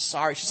 I'm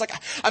sorry. She's like,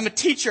 I'm a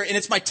teacher, and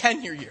it's my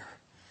tenure year.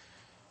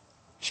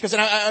 She goes,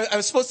 and I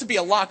was supposed to be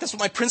a lock. That's what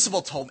my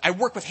principal told me. I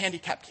work with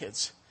handicapped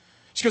kids.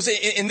 She goes,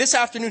 and this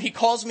afternoon he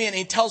calls me and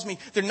he tells me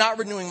they're not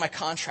renewing my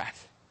contract.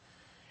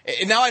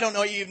 And now I don't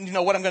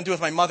know what I'm going to do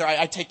with my mother.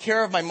 I take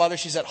care of my mother.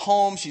 She's at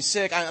home. She's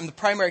sick. I'm the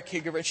primary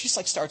caregiver. And she just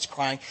like starts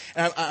crying.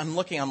 And I'm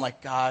looking. I'm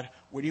like, God,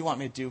 what do you want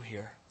me to do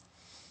here?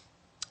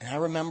 And I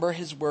remember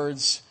his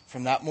words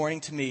from that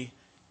morning to me,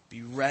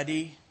 be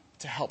ready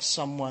to help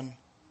someone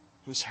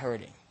who's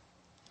hurting.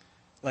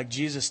 Like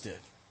Jesus did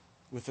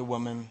with the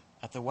woman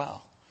at the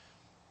well.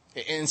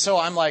 And so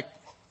I'm like,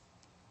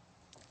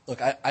 look,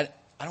 I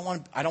don't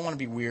want to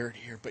be weird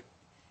here, but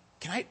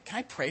can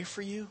I pray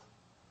for you?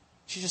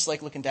 She's just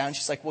like looking down.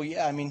 She's like, well,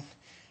 yeah, I mean,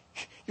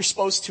 you're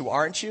supposed to,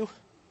 aren't you?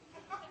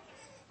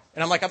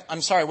 And I'm like,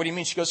 I'm sorry, what do you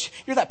mean? She goes,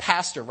 you're that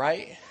pastor,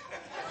 right?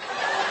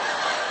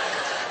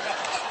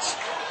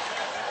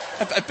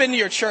 I've been to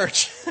your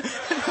church.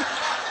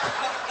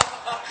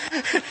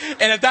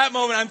 And at that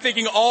moment, I'm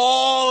thinking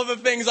all of the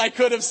things I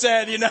could have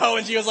said,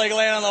 and she was like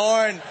laying on the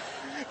horn.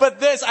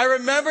 But I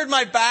remembered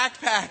my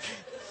backpack.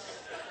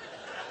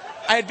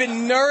 I had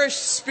been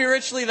nourished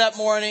spiritually that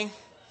morning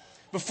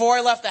before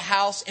I left the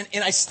house,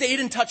 and I stayed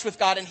in touch with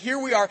God. And here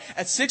we are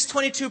at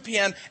 6:22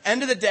 p.m.,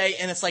 end of the day,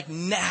 and it's like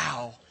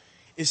now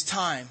is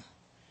time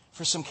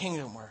for some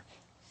kingdom work.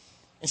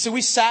 And so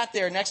we sat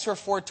there next to her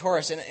Ford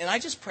Taurus, and I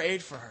just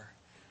prayed for her.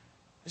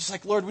 It's just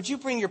like, Lord, would you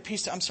bring your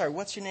peace to... I'm sorry,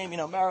 what's your name?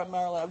 Marilyn.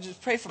 I would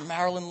just pray for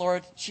Marilyn,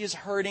 Lord. She is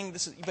hurting.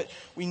 But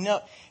we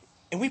know...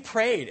 And we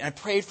prayed, and I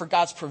prayed for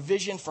God's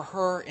provision for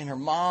her and her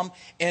mom,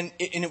 and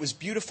it was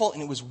beautiful,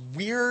 and it was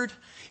weird,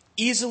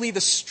 easily the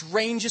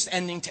strangest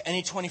ending to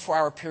any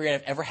 24-hour period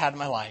I've ever had in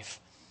my life.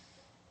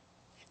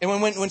 And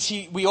when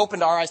we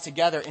opened our eyes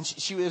together, and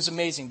she was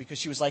amazing because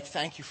she was like,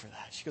 thank you for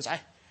that. She goes,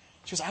 I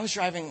was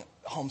driving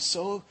home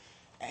so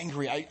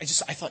angry, I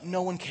thought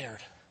no one cared.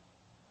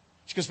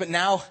 She goes, but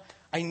now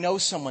I know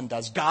someone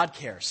does. God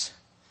cares.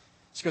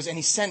 She goes, and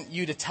he sent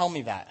you to tell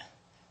me that.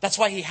 That's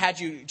why he had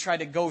you try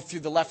to go through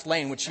the left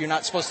lane, which you're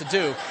not supposed to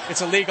do.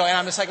 It's illegal. And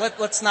I'm just like,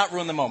 let's not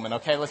ruin the moment,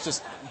 okay? Let's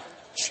just...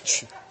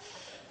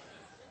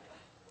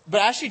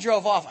 But as she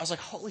drove off, I was like,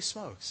 holy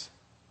smokes.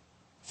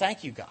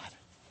 Thank you, God.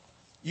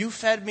 You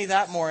fed me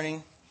that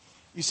morning.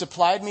 You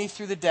supplied me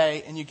through the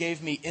day, and you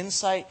gave me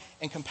insight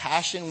and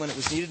compassion when it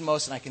was needed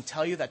most. And I can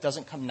tell you that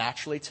doesn't come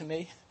naturally to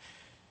me.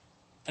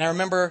 And I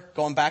remember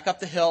going back up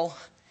the hill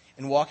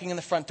and walking in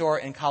the front door,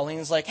 and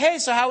Colleen's like, hey,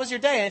 so how was your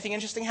day? Anything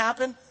interesting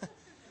happen?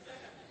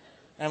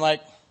 And I'm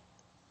like,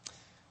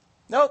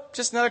 nope,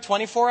 just another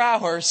 24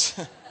 hours.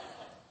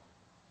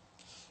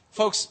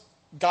 Folks,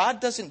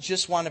 God doesn't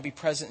just want to be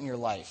present in your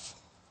life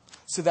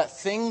so that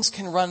things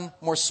can run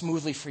more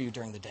smoothly for you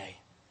during the day.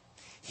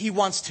 He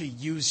wants to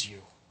use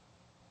you.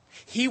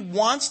 He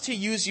wants to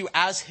use you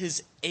as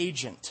his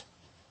agent.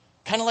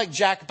 Kind of like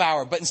Jack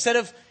Bauer. But instead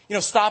of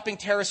stopping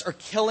terrorists or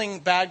killing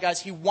bad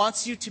guys, he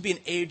wants you to be an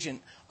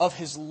agent of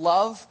his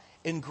love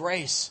and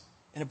grace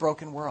in a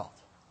broken world.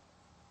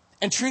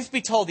 And truth be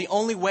told, the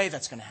only way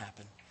that's going to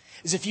happen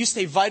is if you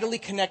stay vitally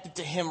connected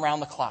to him around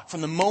the clock,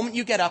 from the moment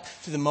you get up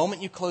to the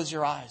moment you close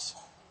your eyes.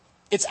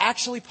 It's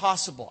actually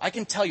possible. I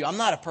can tell you, I'm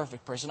not a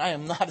perfect person. I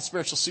am not a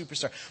spiritual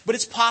superstar. But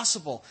it's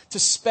possible to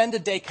spend a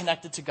day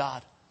connected to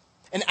God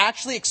and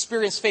actually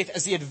experience faith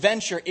as the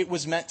adventure it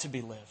was meant to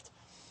be lived.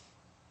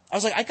 I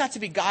was like, I got to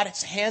be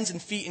God's hands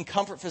and feet and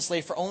comfort for this day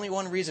for only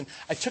one reason.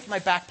 I took my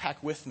backpack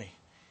with me.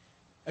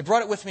 I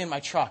brought it with me in my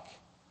truck.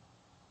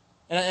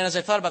 And as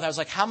I thought about that, I was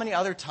like, how many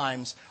other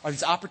times are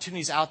these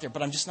opportunities out there,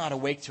 but I'm just not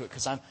awake to it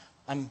because I'm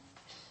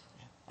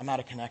out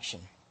of connection.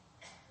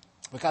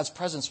 But God's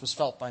presence was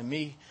felt by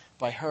me,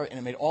 by her, and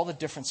it made all the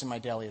difference in my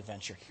daily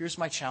adventure. Here's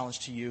my challenge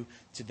to you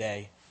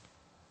today.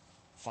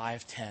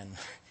 5:10.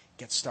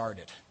 Get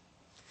started.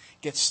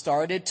 Get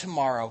started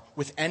tomorrow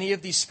with any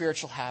of these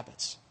spiritual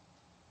habits.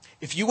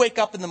 If you wake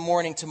up in the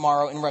morning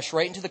tomorrow and rush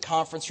right into the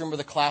conference room or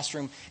the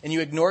classroom and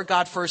you ignore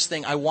God first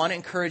thing, I want to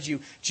encourage you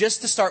just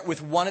to start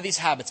with one of these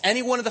habits.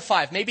 Any one of the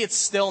 5. Maybe it's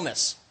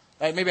stillness.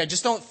 Right? Maybe I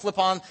just don't flip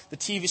on the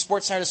TV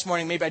Sports Center this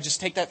morning. Maybe I just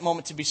take that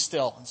moment to be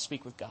still and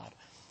speak with God.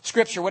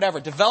 Scripture, whatever.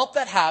 Develop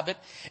that habit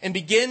and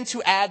begin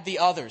to add the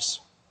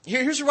others.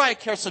 Here's why I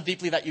care so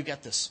deeply that you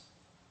get this.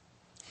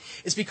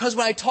 Is because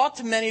when I talk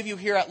to many of you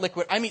here at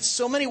Liquid, I meet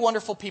so many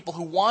wonderful people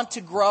who want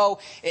to grow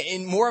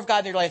in more of God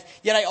in their life.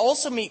 Yet I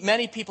also meet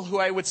many people who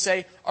I would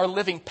say are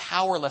living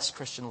powerless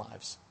Christian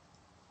lives.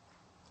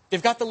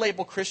 They've got the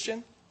label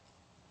Christian,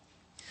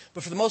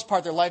 but for the most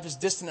part, their life is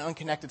distant and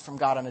unconnected from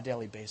God on a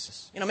daily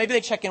basis. Maybe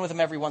they check in with Him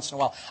every once in a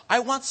while. I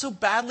want so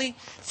badly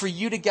for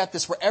you to get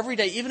this, where every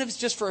day, even if it's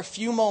just for a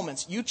few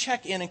moments, you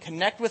check in and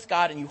connect with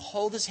God and you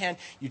hold His hand,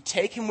 you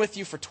take Him with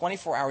you for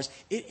 24 hours.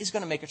 It is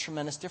going to make a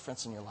tremendous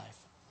difference in your life.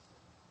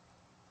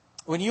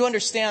 When you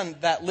understand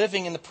that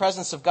living in the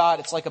presence of God,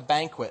 it's like a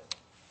banquet.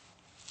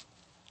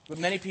 But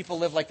many people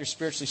live like they're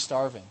spiritually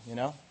starving,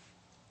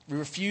 We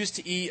refuse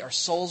to eat, our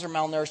souls are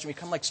malnourished, and we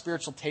become like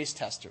spiritual taste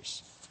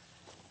testers.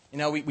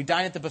 We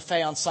dine at the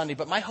buffet on Sunday,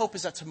 but my hope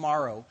is that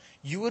tomorrow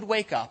you would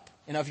wake up,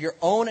 and of your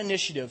own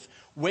initiative,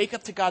 wake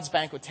up to God's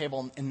banquet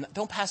table and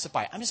don't pass it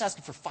by. I'm just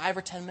asking for 5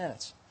 or 10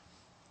 minutes.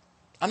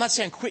 I'm not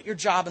saying quit your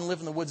job and live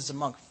in the woods as a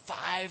monk.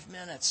 5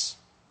 minutes.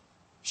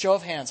 Show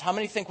of hands. How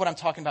many think what I'm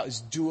talking about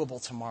is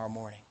doable tomorrow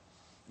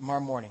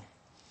morning?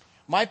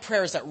 My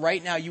prayer is that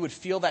right now you would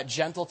feel that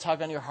gentle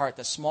tug on your heart,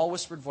 that small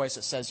whispered voice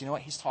that says, you know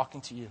what, He's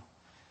talking to you.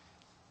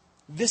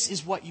 This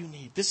is what you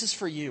need. This is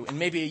for you. And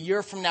maybe a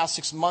year from now,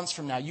 6 months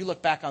from now, you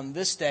look back on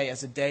this day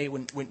as a day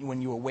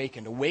when you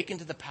awakened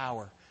to the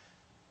power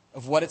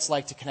of what it's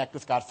like to connect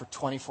with God for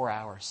 24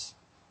 hours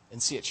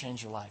and see it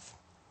change your life.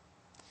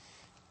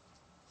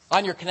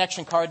 On your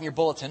connection card in your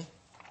bulletin,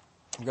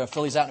 I'm going to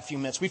fill these out in a few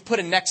minutes. We've put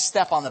a next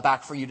step on the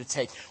back for you to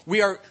take. One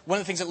of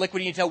the things at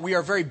Liquid you need to know, we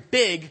are very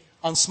big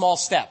on small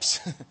steps.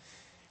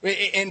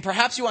 And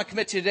perhaps you want to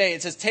commit to today.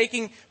 It says,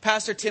 taking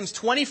Pastor Tim's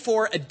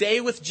 24 A Day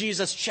with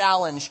Jesus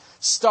challenge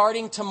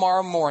starting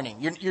tomorrow morning.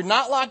 You're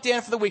not locked in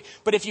for the week,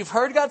 but if you've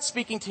heard God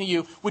speaking to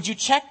you, would you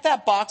check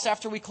that box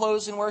after we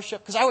close in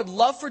worship? Because I would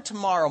love for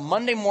tomorrow,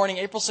 Monday morning,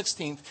 April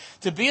 16th,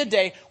 to be a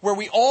day where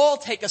we all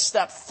take a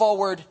step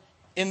forward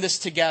in this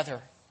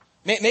together.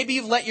 Maybe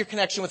you've let your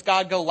connection with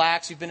God go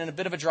lax. You've been in a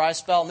bit of a dry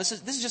spell. And this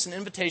is just an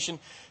invitation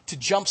to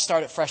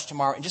jumpstart it fresh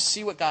tomorrow and just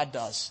see what God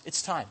does.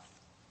 It's time.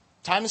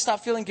 Time to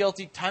stop feeling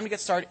guilty. Time to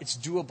get started. It's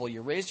doable.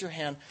 You raised your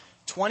hand.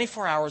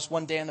 24 hours,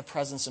 one day in the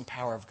presence and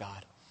power of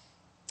God.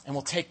 And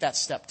we'll take that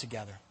step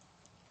together.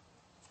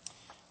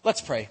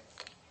 Let's pray.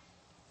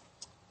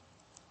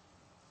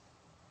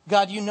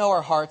 God, you know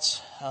our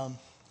hearts.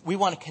 We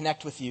want to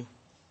connect with you.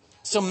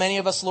 So many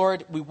of us,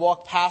 Lord, we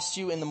walk past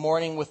you in the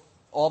morning with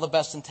all the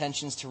best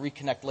intentions to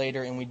reconnect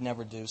later, and we'd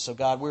never do. So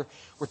God, we're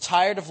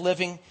tired of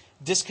living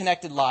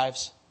disconnected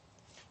lives.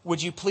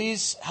 Would you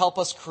please help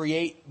us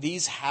create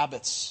these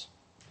habits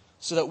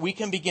so that we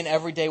can begin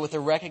every day with a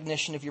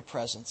recognition of your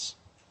presence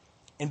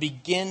and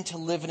begin to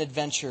live an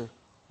adventure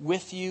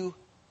with you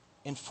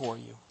and for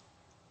you.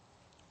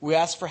 We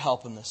ask for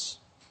help in this.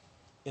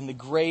 In the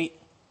great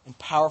and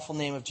powerful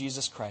name of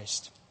Jesus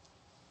Christ.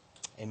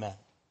 Amen.